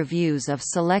systematic reviews of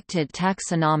selected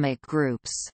taxonomic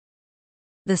groups.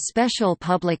 The Special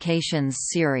Publications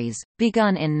series,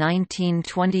 begun in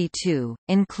 1922,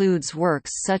 includes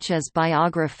works such as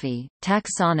biography,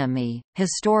 taxonomy,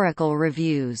 historical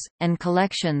reviews, and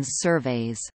collections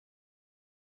surveys.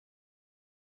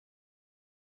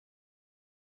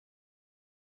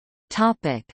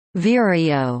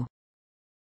 VIREO.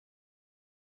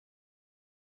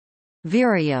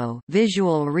 VIREO,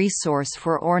 Visual Resource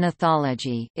for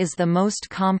Ornithology, is the most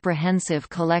comprehensive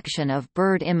collection of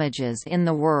bird images in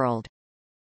the world.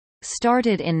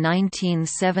 Started in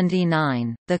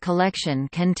 1979, the collection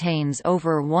contains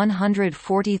over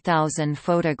 140,000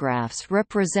 photographs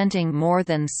representing more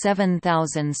than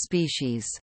 7,000 species.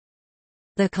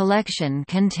 The collection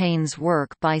contains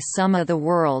work by some of the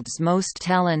world's most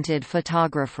talented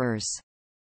photographers.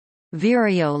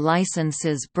 VIREO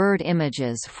licenses bird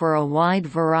images for a wide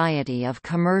variety of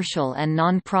commercial and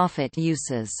non-profit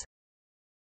uses.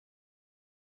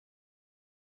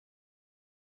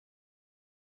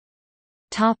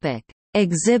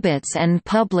 Exhibits and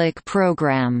public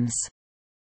programs.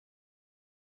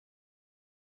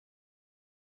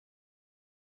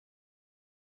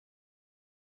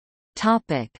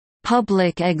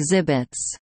 Public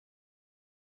exhibits.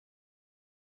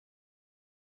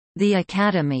 The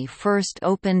Academy first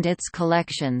opened its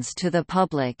collections to the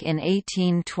public in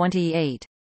 1828.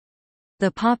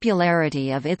 The popularity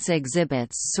of its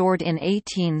exhibits soared in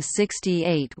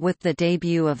 1868 with the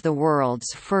debut of the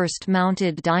world's first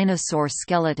mounted dinosaur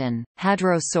skeleton,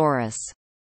 Hadrosaurus.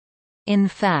 In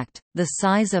fact, the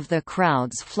size of the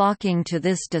crowds flocking to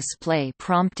this display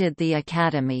prompted the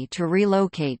Academy to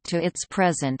relocate to its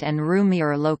present and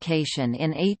roomier location in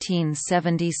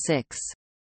 1876.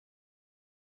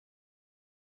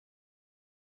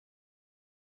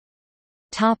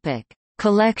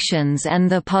 Collections and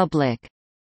the public.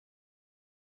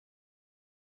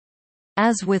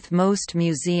 As with most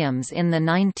museums in the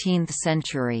 19th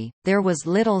century, there was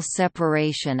little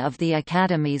separation of the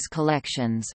Academy's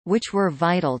collections, which were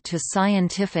vital to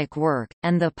scientific work,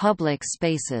 and the public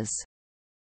spaces.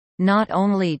 Not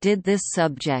only did this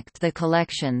subject the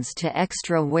collections to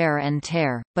extra wear and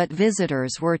tear, but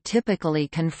visitors were typically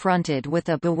confronted with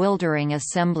a bewildering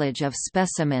assemblage of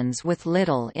specimens with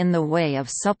little in the way of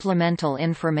supplemental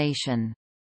information.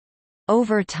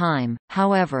 Over time,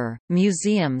 however,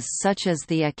 museums such as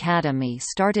the Academy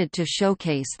started to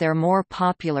showcase their more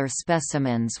popular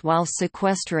specimens while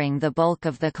sequestering the bulk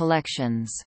of the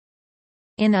collections.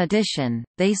 In addition,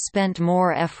 they spent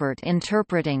more effort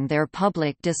interpreting their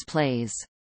public displays.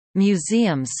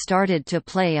 Museums started to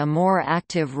play a more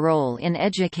active role in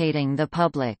educating the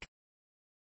public.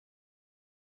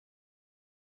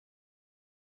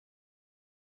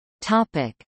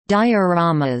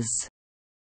 Dioramas.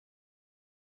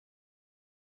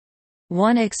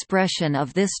 One expression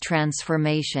of this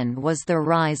transformation was the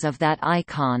rise of that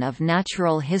icon of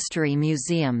natural history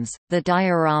museums, the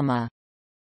diorama.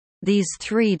 These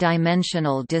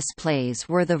three-dimensional displays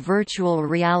were the virtual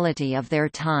reality of their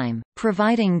time,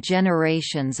 providing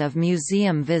generations of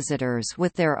museum visitors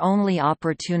with their only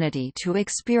opportunity to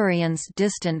experience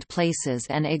distant places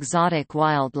and exotic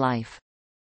wildlife.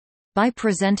 By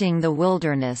presenting the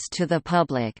wilderness to the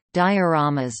public,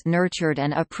 dioramas nurtured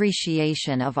an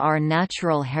appreciation of our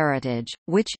natural heritage,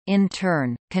 which, in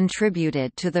turn,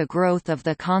 contributed to the growth of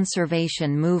the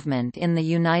conservation movement in the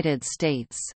United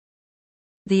States.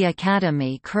 The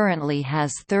Academy currently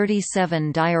has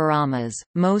 37 dioramas,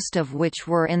 most of which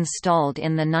were installed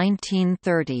in the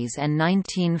 1930s and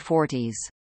 1940s.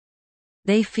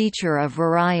 They feature a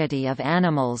variety of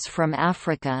animals from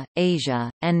Africa,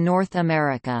 Asia, and North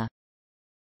America.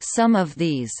 Some of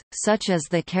these, such as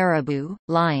the caribou,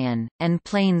 lion, and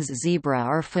plains zebra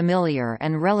are familiar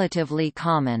and relatively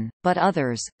common, but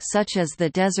others, such as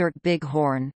the desert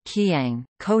bighorn, kiang,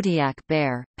 Kodiak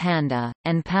bear, panda,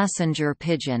 and passenger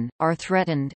pigeon, are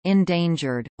threatened,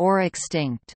 endangered, or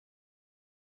extinct.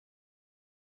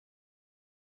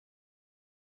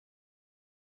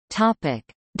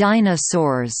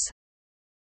 Dinosaurs.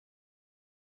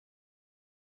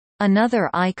 Another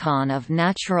icon of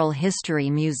natural history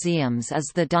museums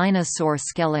is the dinosaur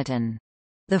skeleton.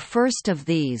 The first of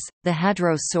these, the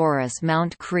Hadrosaurus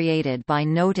mount created by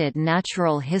noted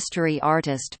natural history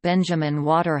artist Benjamin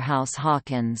Waterhouse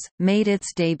Hawkins, made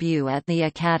its debut at the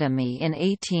Academy in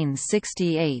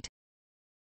 1868.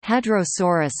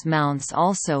 Hadrosaurus mounts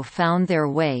also found their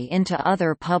way into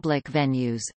other public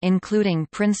venues, including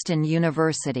Princeton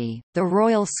University, the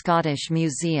Royal Scottish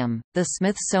Museum, the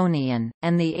Smithsonian,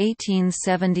 and the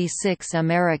 1876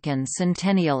 American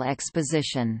Centennial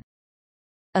Exposition.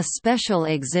 A special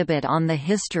exhibit on the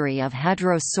history of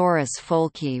Hadrosaurus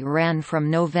folci ran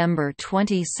from November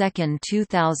 22,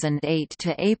 2008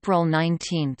 to April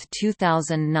 19,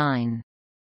 2009.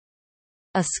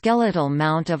 A skeletal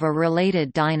mount of a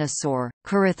related dinosaur,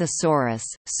 Corythosaurus,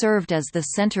 served as the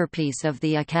centerpiece of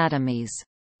the Academy's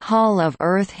Hall of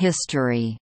Earth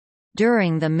History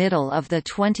during the middle of the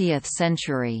 20th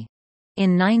century.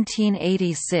 In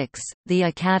 1986, the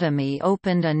Academy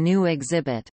opened a new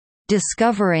exhibit,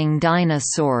 Discovering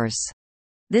Dinosaurs.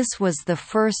 This was the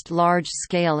first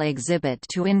large-scale exhibit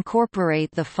to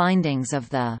incorporate the findings of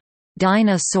the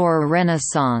Dinosaur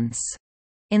Renaissance.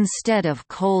 Instead of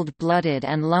cold-blooded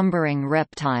and lumbering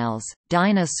reptiles,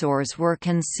 dinosaurs were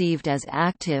conceived as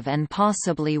active and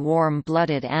possibly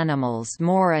warm-blooded animals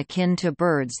more akin to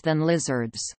birds than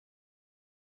lizards.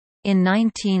 In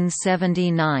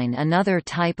 1979, another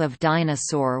type of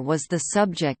dinosaur was the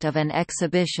subject of an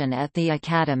exhibition at the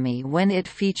Academy when it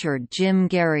featured Jim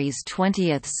Gerry's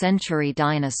 20th-century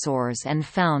dinosaurs and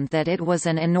found that it was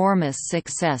an enormous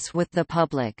success with the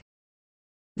public.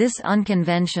 This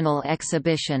unconventional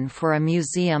exhibition for a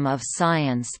museum of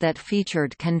science that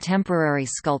featured contemporary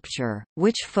sculpture,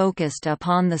 which focused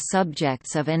upon the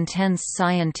subjects of intense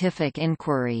scientific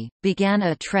inquiry, began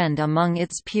a trend among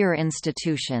its peer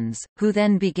institutions, who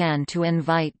then began to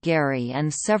invite Gerry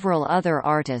and several other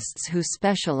artists who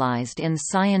specialized in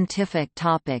scientific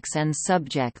topics and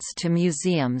subjects to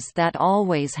museums that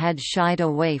always had shied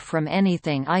away from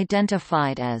anything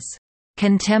identified as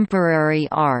contemporary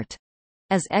art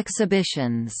as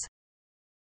exhibitions.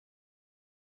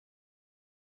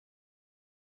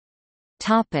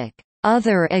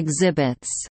 Other exhibits.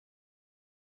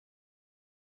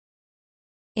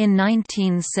 In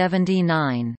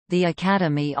 1979, the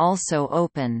Academy also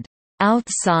opened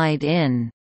Outside In,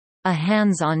 a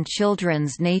hands-on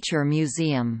children's nature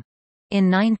museum. In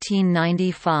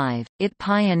 1995, it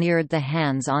pioneered the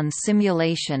hands-on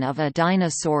simulation of a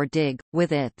dinosaur dig,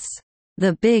 with its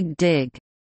The Big Dig.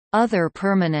 Other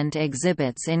permanent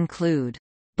exhibits include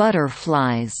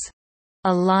Butterflies,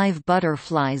 a live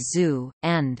butterfly zoo,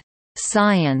 and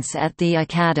Science at the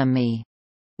Academy,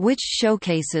 which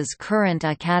showcases current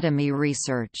Academy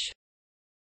research.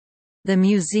 The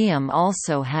museum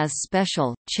also has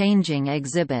special, changing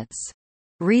exhibits.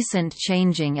 Recent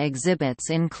changing exhibits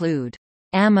include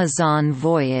Amazon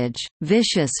Voyage,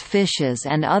 Vicious Fishes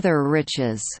and Other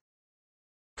Riches,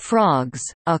 Frogs,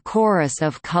 A Chorus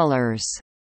of Colors,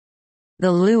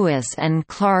 the Lewis and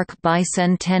Clark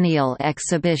Bicentennial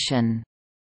Exhibition,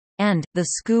 and The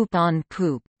Scoop on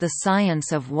Poop, The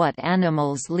Science of What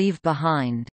Animals Leave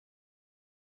Behind.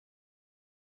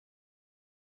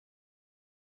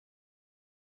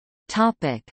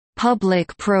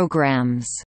 Public programs.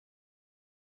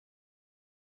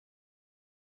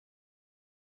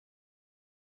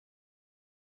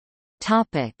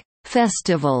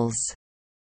 Festivals.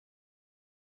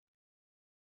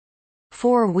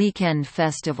 4 weekend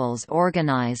festivals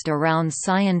organized around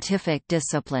scientific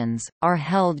disciplines, are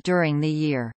held during the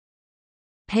year.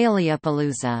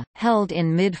 Paleopalooza, held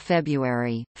in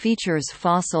mid-February, features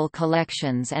fossil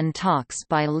collections and talks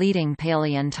by leading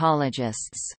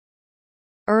paleontologists.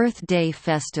 Earth Day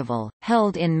Festival,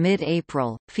 held in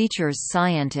mid-April, features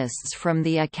scientists from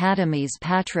the Academy's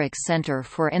Patrick Center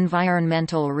for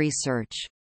Environmental Research.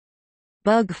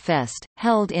 Bug Fest,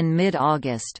 held in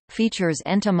mid-August, features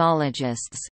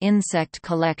entomologists, insect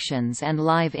collections and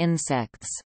live insects.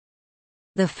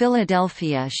 The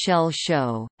Philadelphia Shell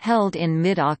Show, held in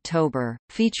mid-October,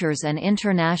 features an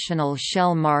international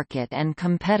shell market and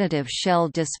competitive shell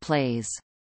displays.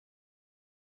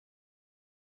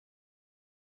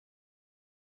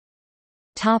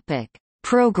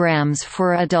 Programs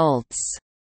for adults.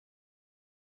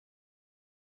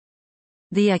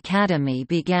 The Academy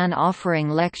began offering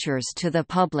lectures to the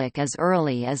public as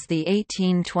early as the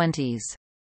 1820s.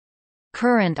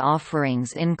 Current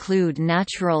offerings include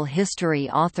natural history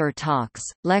author talks,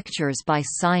 lectures by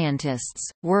scientists,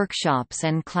 workshops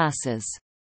and classes.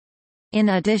 In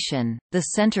addition, the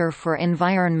Center for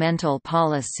Environmental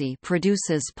Policy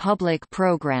produces public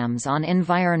programs on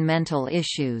environmental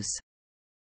issues.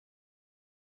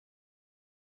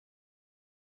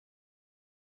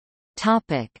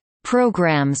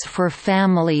 Programs for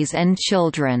families and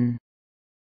children.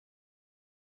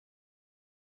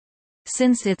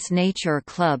 Since its Nature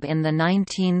Club in the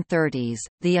 1930s,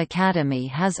 the Academy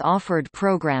has offered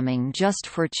programming just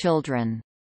for children.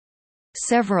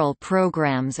 Several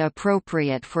programs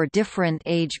appropriate for different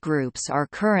age groups are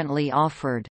currently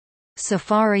offered.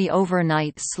 Safari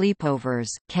overnight sleepovers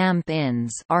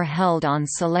camp-ins are held on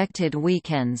selected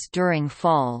weekends during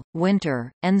fall,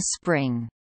 winter, and spring.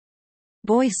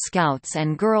 Boy Scouts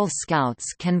and Girl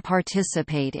Scouts can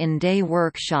participate in day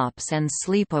workshops and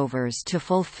sleepovers to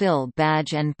fulfill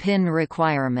badge and pin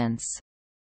requirements.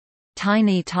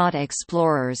 Tiny Tot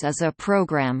Explorers is a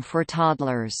program for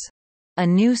toddlers. A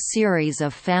new series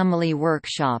of family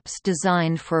workshops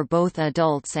designed for both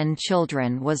adults and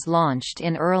children was launched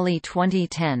in early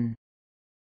 2010.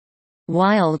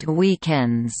 Wild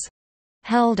Weekends,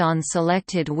 held on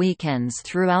selected weekends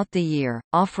throughout the year,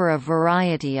 offer a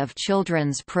variety of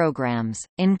children's programs,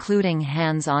 including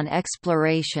hands-on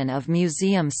exploration of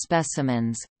museum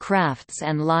specimens, crafts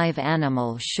and live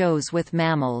animal shows with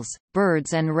mammals,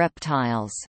 birds and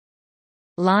reptiles.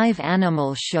 Live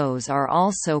animal shows are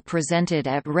also presented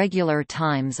at regular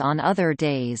times on other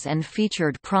days and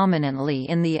featured prominently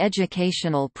in the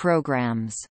educational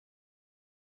programs.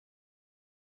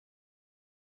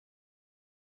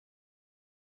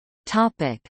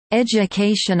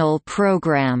 Educational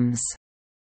programs.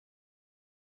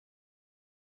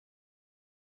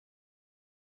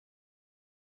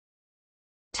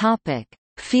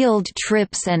 Field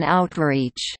trips and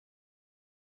outreach.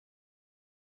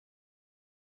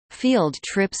 Field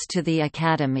trips to the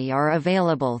Academy are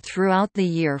available throughout the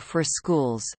year for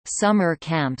schools, summer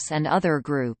camps and other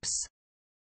groups.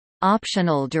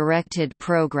 Optional directed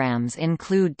programs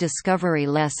include discovery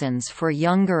lessons for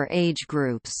younger age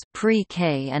groups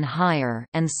pre-K and higher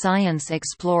and science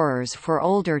explorers for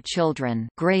older children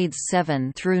grades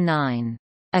 7 through 9.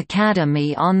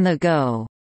 Academy on the Go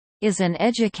is an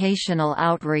educational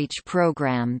outreach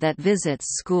program that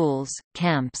visits schools,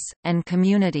 camps, and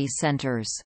community centers.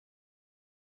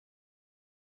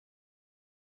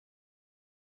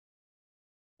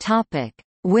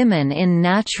 Women in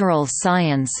natural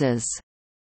sciences.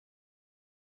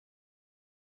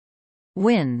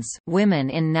 WINS Women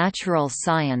in Natural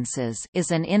Sciences is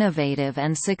an innovative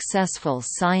and successful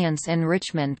science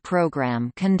enrichment program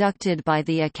conducted by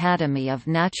the Academy of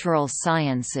Natural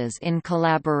Sciences in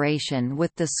collaboration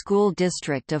with the School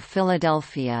District of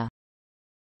Philadelphia.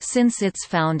 Since its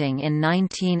founding in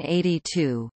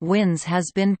 1982, WINS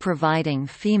has been providing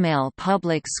female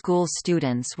public school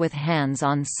students with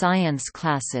hands-on science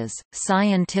classes,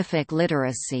 scientific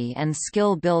literacy and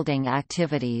skill-building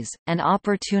activities, and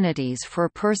opportunities for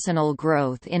personal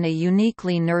growth in a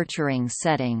uniquely nurturing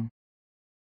setting.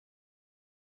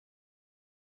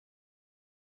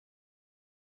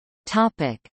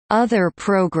 Other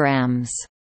programs.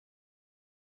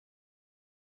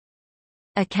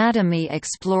 Academy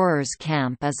Explorers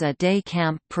Camp is a day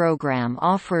camp program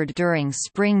offered during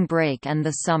spring break and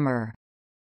the summer.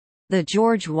 The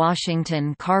George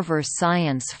Washington Carver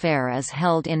Science Fair is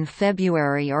held in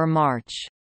February or March.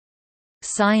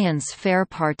 Science fair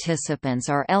participants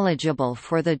are eligible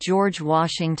for the George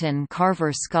Washington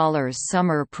Carver Scholars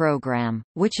Summer Program,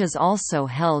 which is also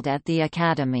held at the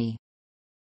Academy.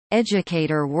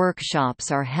 Educator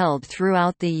workshops are held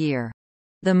throughout the year.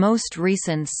 The most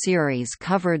recent series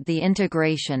covered the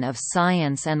integration of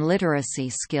science and literacy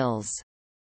skills.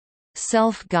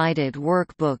 Self-guided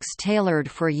workbooks tailored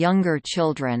for younger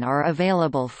children are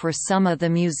available for some of the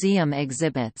museum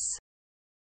exhibits.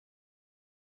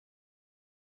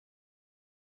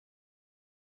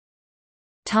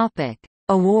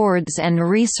 Awards and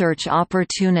research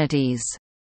opportunities.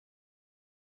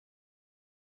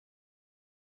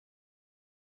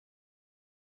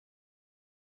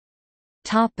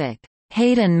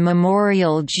 Hayden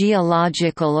Memorial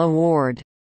Geological Award.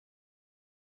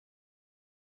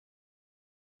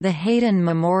 The Hayden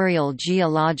Memorial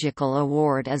Geological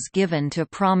Award is given to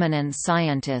prominent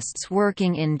scientists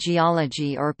working in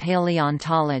geology or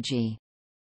paleontology.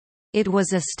 It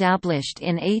was established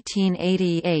in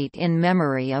 1888 in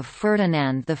memory of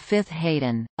Ferdinand V.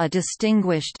 Hayden, a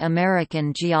distinguished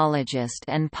American geologist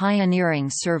and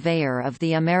pioneering surveyor of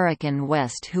the American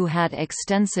West who had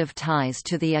extensive ties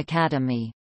to the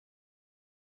Academy.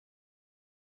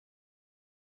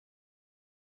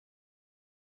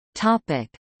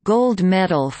 Gold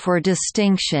Medal for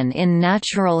Distinction in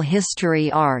Natural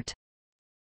History Art.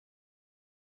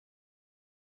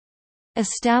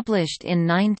 Established in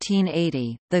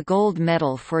 1980, the Gold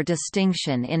Medal for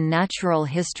Distinction in Natural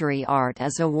History Art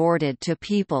is awarded to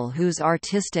people whose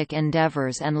artistic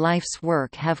endeavors and life's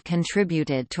work have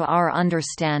contributed to our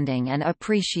understanding and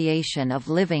appreciation of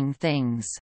living things.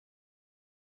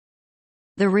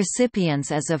 The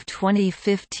recipients as of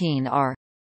 2015 are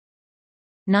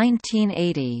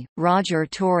 1980, Roger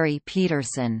Torrey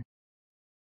Peterson.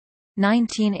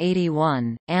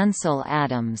 1981, Ansel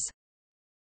Adams.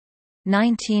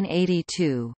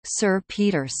 1982, Sir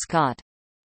Peter Scott.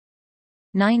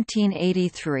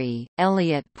 1983,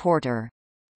 Elliot Porter.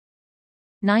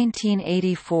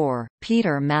 1984,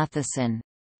 Peter Matheson.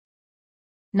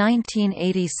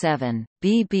 1987,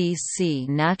 BBC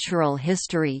Natural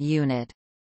History Unit.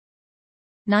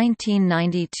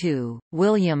 1992,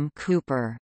 William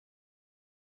Cooper.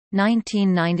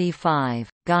 1995,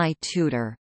 Guy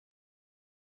Tudor.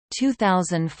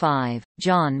 2005,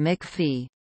 John McPhee.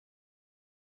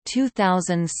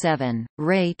 2007,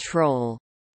 Ray Troll.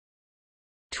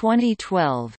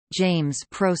 2012, James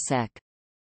Prosek.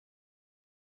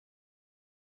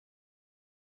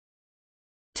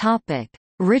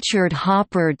 Richard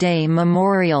Hopper Day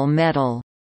Memorial Medal.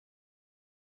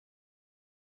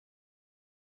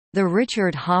 The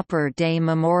Richard Hopper Day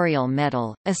Memorial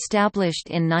Medal, established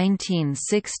in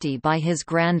 1960 by his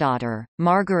granddaughter,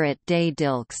 Margaret Day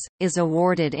Dilks, is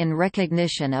awarded in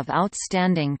recognition of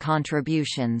outstanding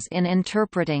contributions in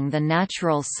interpreting the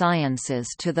natural sciences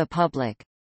to the public.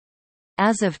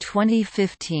 As of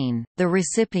 2015, the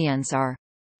recipients are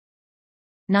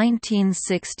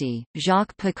 1960,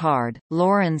 Jacques Piccard,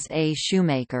 Lawrence A.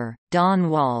 Shoemaker, Don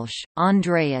Walsh,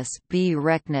 Andreas B.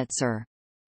 Rechnitzer.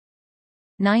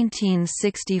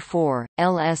 1964,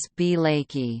 L. S. B.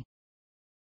 Lakey.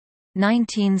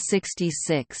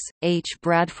 1966, H.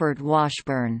 Bradford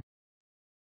Washburn.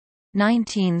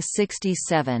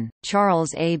 1967,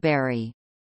 Charles A. Berry.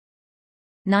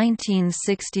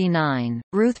 1969,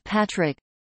 Ruth Patrick.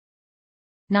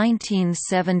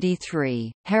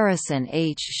 1973, Harrison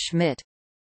H. Schmidt.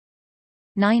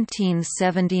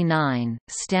 1979,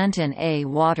 Stanton A.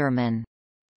 Waterman.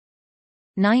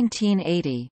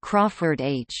 1980, Crawford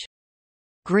H.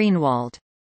 Greenwald.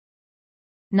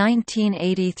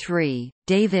 1983,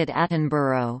 David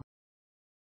Attenborough.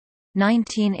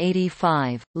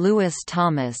 1985, Lewis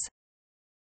Thomas.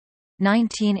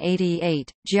 1988,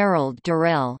 Gerald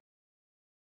Durrell.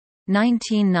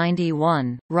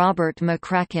 1991, Robert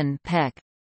McCracken Peck.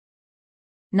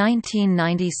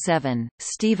 1997,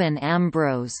 Stephen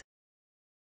Ambrose.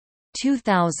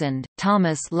 2000,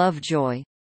 Thomas Lovejoy.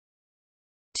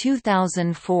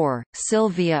 2004,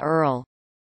 Sylvia Earle.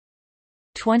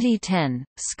 2010,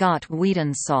 Scott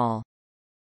Wiedensall.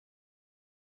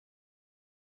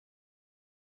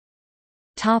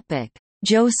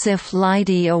 Joseph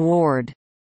Leidy Award.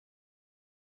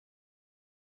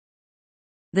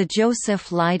 The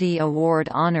Joseph Leidy Award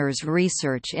honors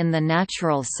research in the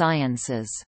natural sciences.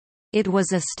 It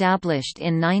was established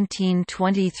in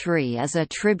 1923 as a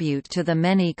tribute to the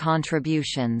many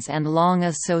contributions and long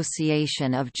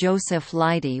association of Joseph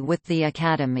Leidy with the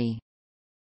Academy.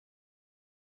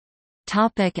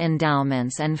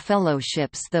 Endowments and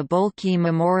fellowships. The Bolke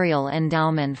Memorial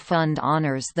Endowment Fund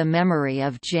honors the memory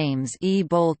of James E.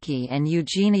 Bolke and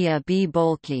Eugenia B.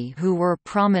 Bolke, who were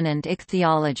prominent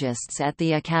ichthyologists at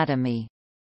the Academy.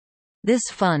 This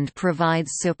fund provides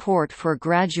support for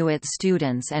graduate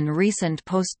students and recent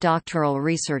postdoctoral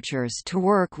researchers to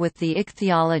work with the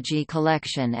Ichthyology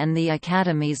collection and the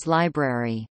Academy's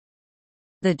library.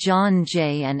 The John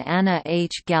J. and Anna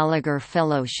H. Gallagher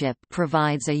Fellowship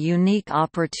provides a unique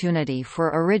opportunity for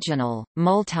original,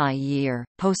 multi-year,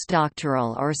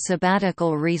 postdoctoral or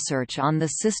sabbatical research on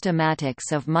the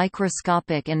systematics of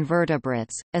microscopic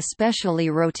invertebrates, especially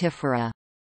Rotifera.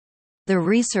 The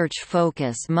research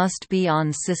focus must be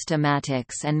on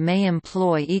systematics and may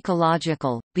employ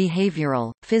ecological,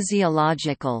 behavioral,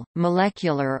 physiological,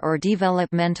 molecular or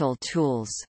developmental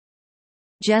tools.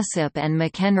 Jessup and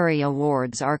McHenry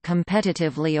Awards are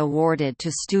competitively awarded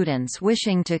to students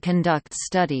wishing to conduct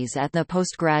studies at the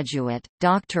postgraduate,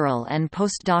 doctoral and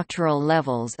postdoctoral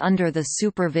levels under the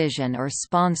supervision or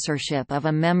sponsorship of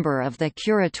a member of the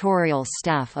curatorial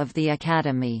staff of the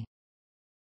Academy.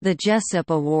 The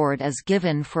Jessup Award is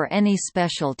given for any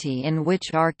specialty in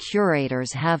which our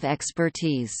curators have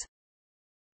expertise.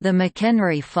 The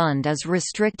McHenry Fund is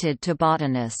restricted to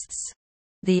botanists.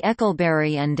 The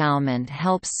Eckelberry Endowment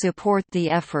helps support the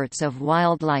efforts of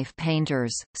wildlife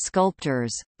painters,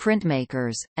 sculptors,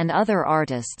 printmakers, and other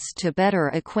artists to better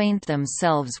acquaint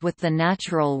themselves with the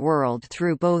natural world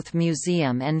through both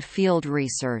museum and field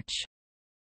research.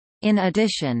 In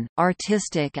addition,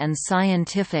 artistic and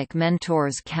scientific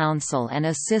mentors counsel and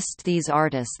assist these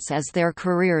artists as their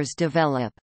careers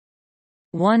develop.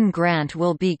 One grant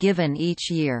will be given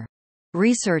each year.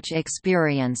 Research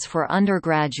Experience for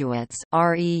Undergraduates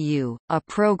 (REU), a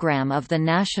program of the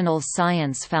National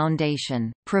Science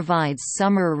Foundation, provides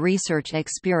summer research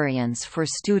experience for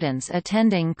students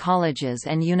attending colleges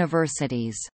and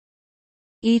universities.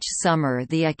 Each summer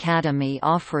the Academy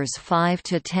offers 5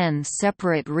 to 10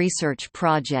 separate research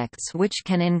projects which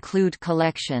can include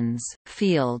collections,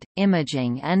 field,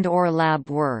 imaging and/or lab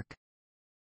work.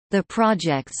 The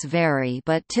projects vary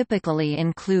but typically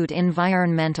include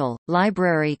environmental,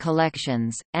 library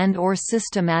collections, and/or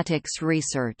systematics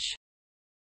research.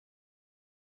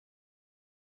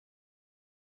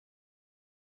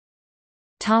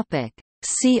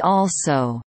 See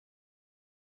also: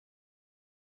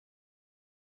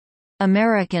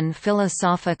 American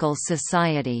Philosophical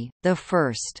Society, the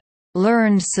first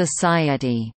learned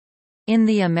society in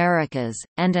the Americas,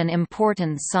 and an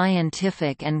important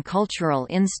scientific and cultural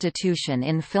institution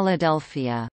in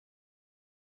Philadelphia.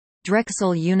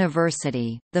 Drexel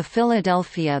University, the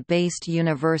Philadelphia-based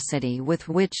university with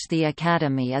which the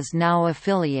Academy is now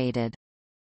affiliated.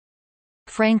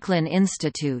 Franklin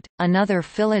Institute, another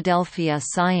Philadelphia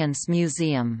science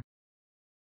museum.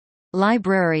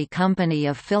 Library Company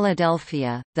of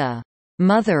Philadelphia, the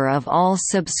mother of all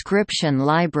subscription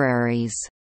libraries.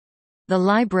 The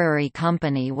Library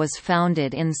Company was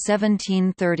founded in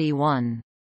 1731.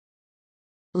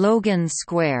 Logan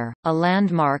Square, a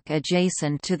landmark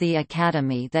adjacent to the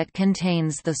Academy that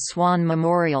contains the Swan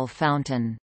Memorial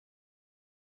Fountain.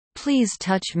 Please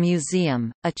Touch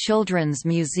Museum, a children's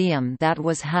museum that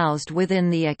was housed within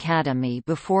the Academy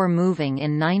before moving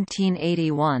in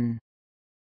 1981.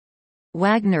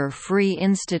 Wagner Free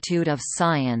Institute of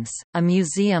Science, a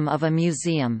museum of a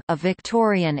museum, a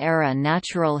Victorian-era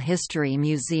natural history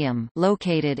museum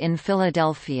located in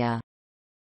Philadelphia.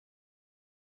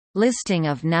 Listing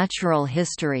of natural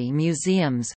history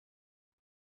museums.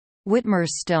 Whitmer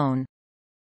Stone,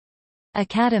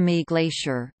 Academy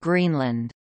Glacier, Greenland.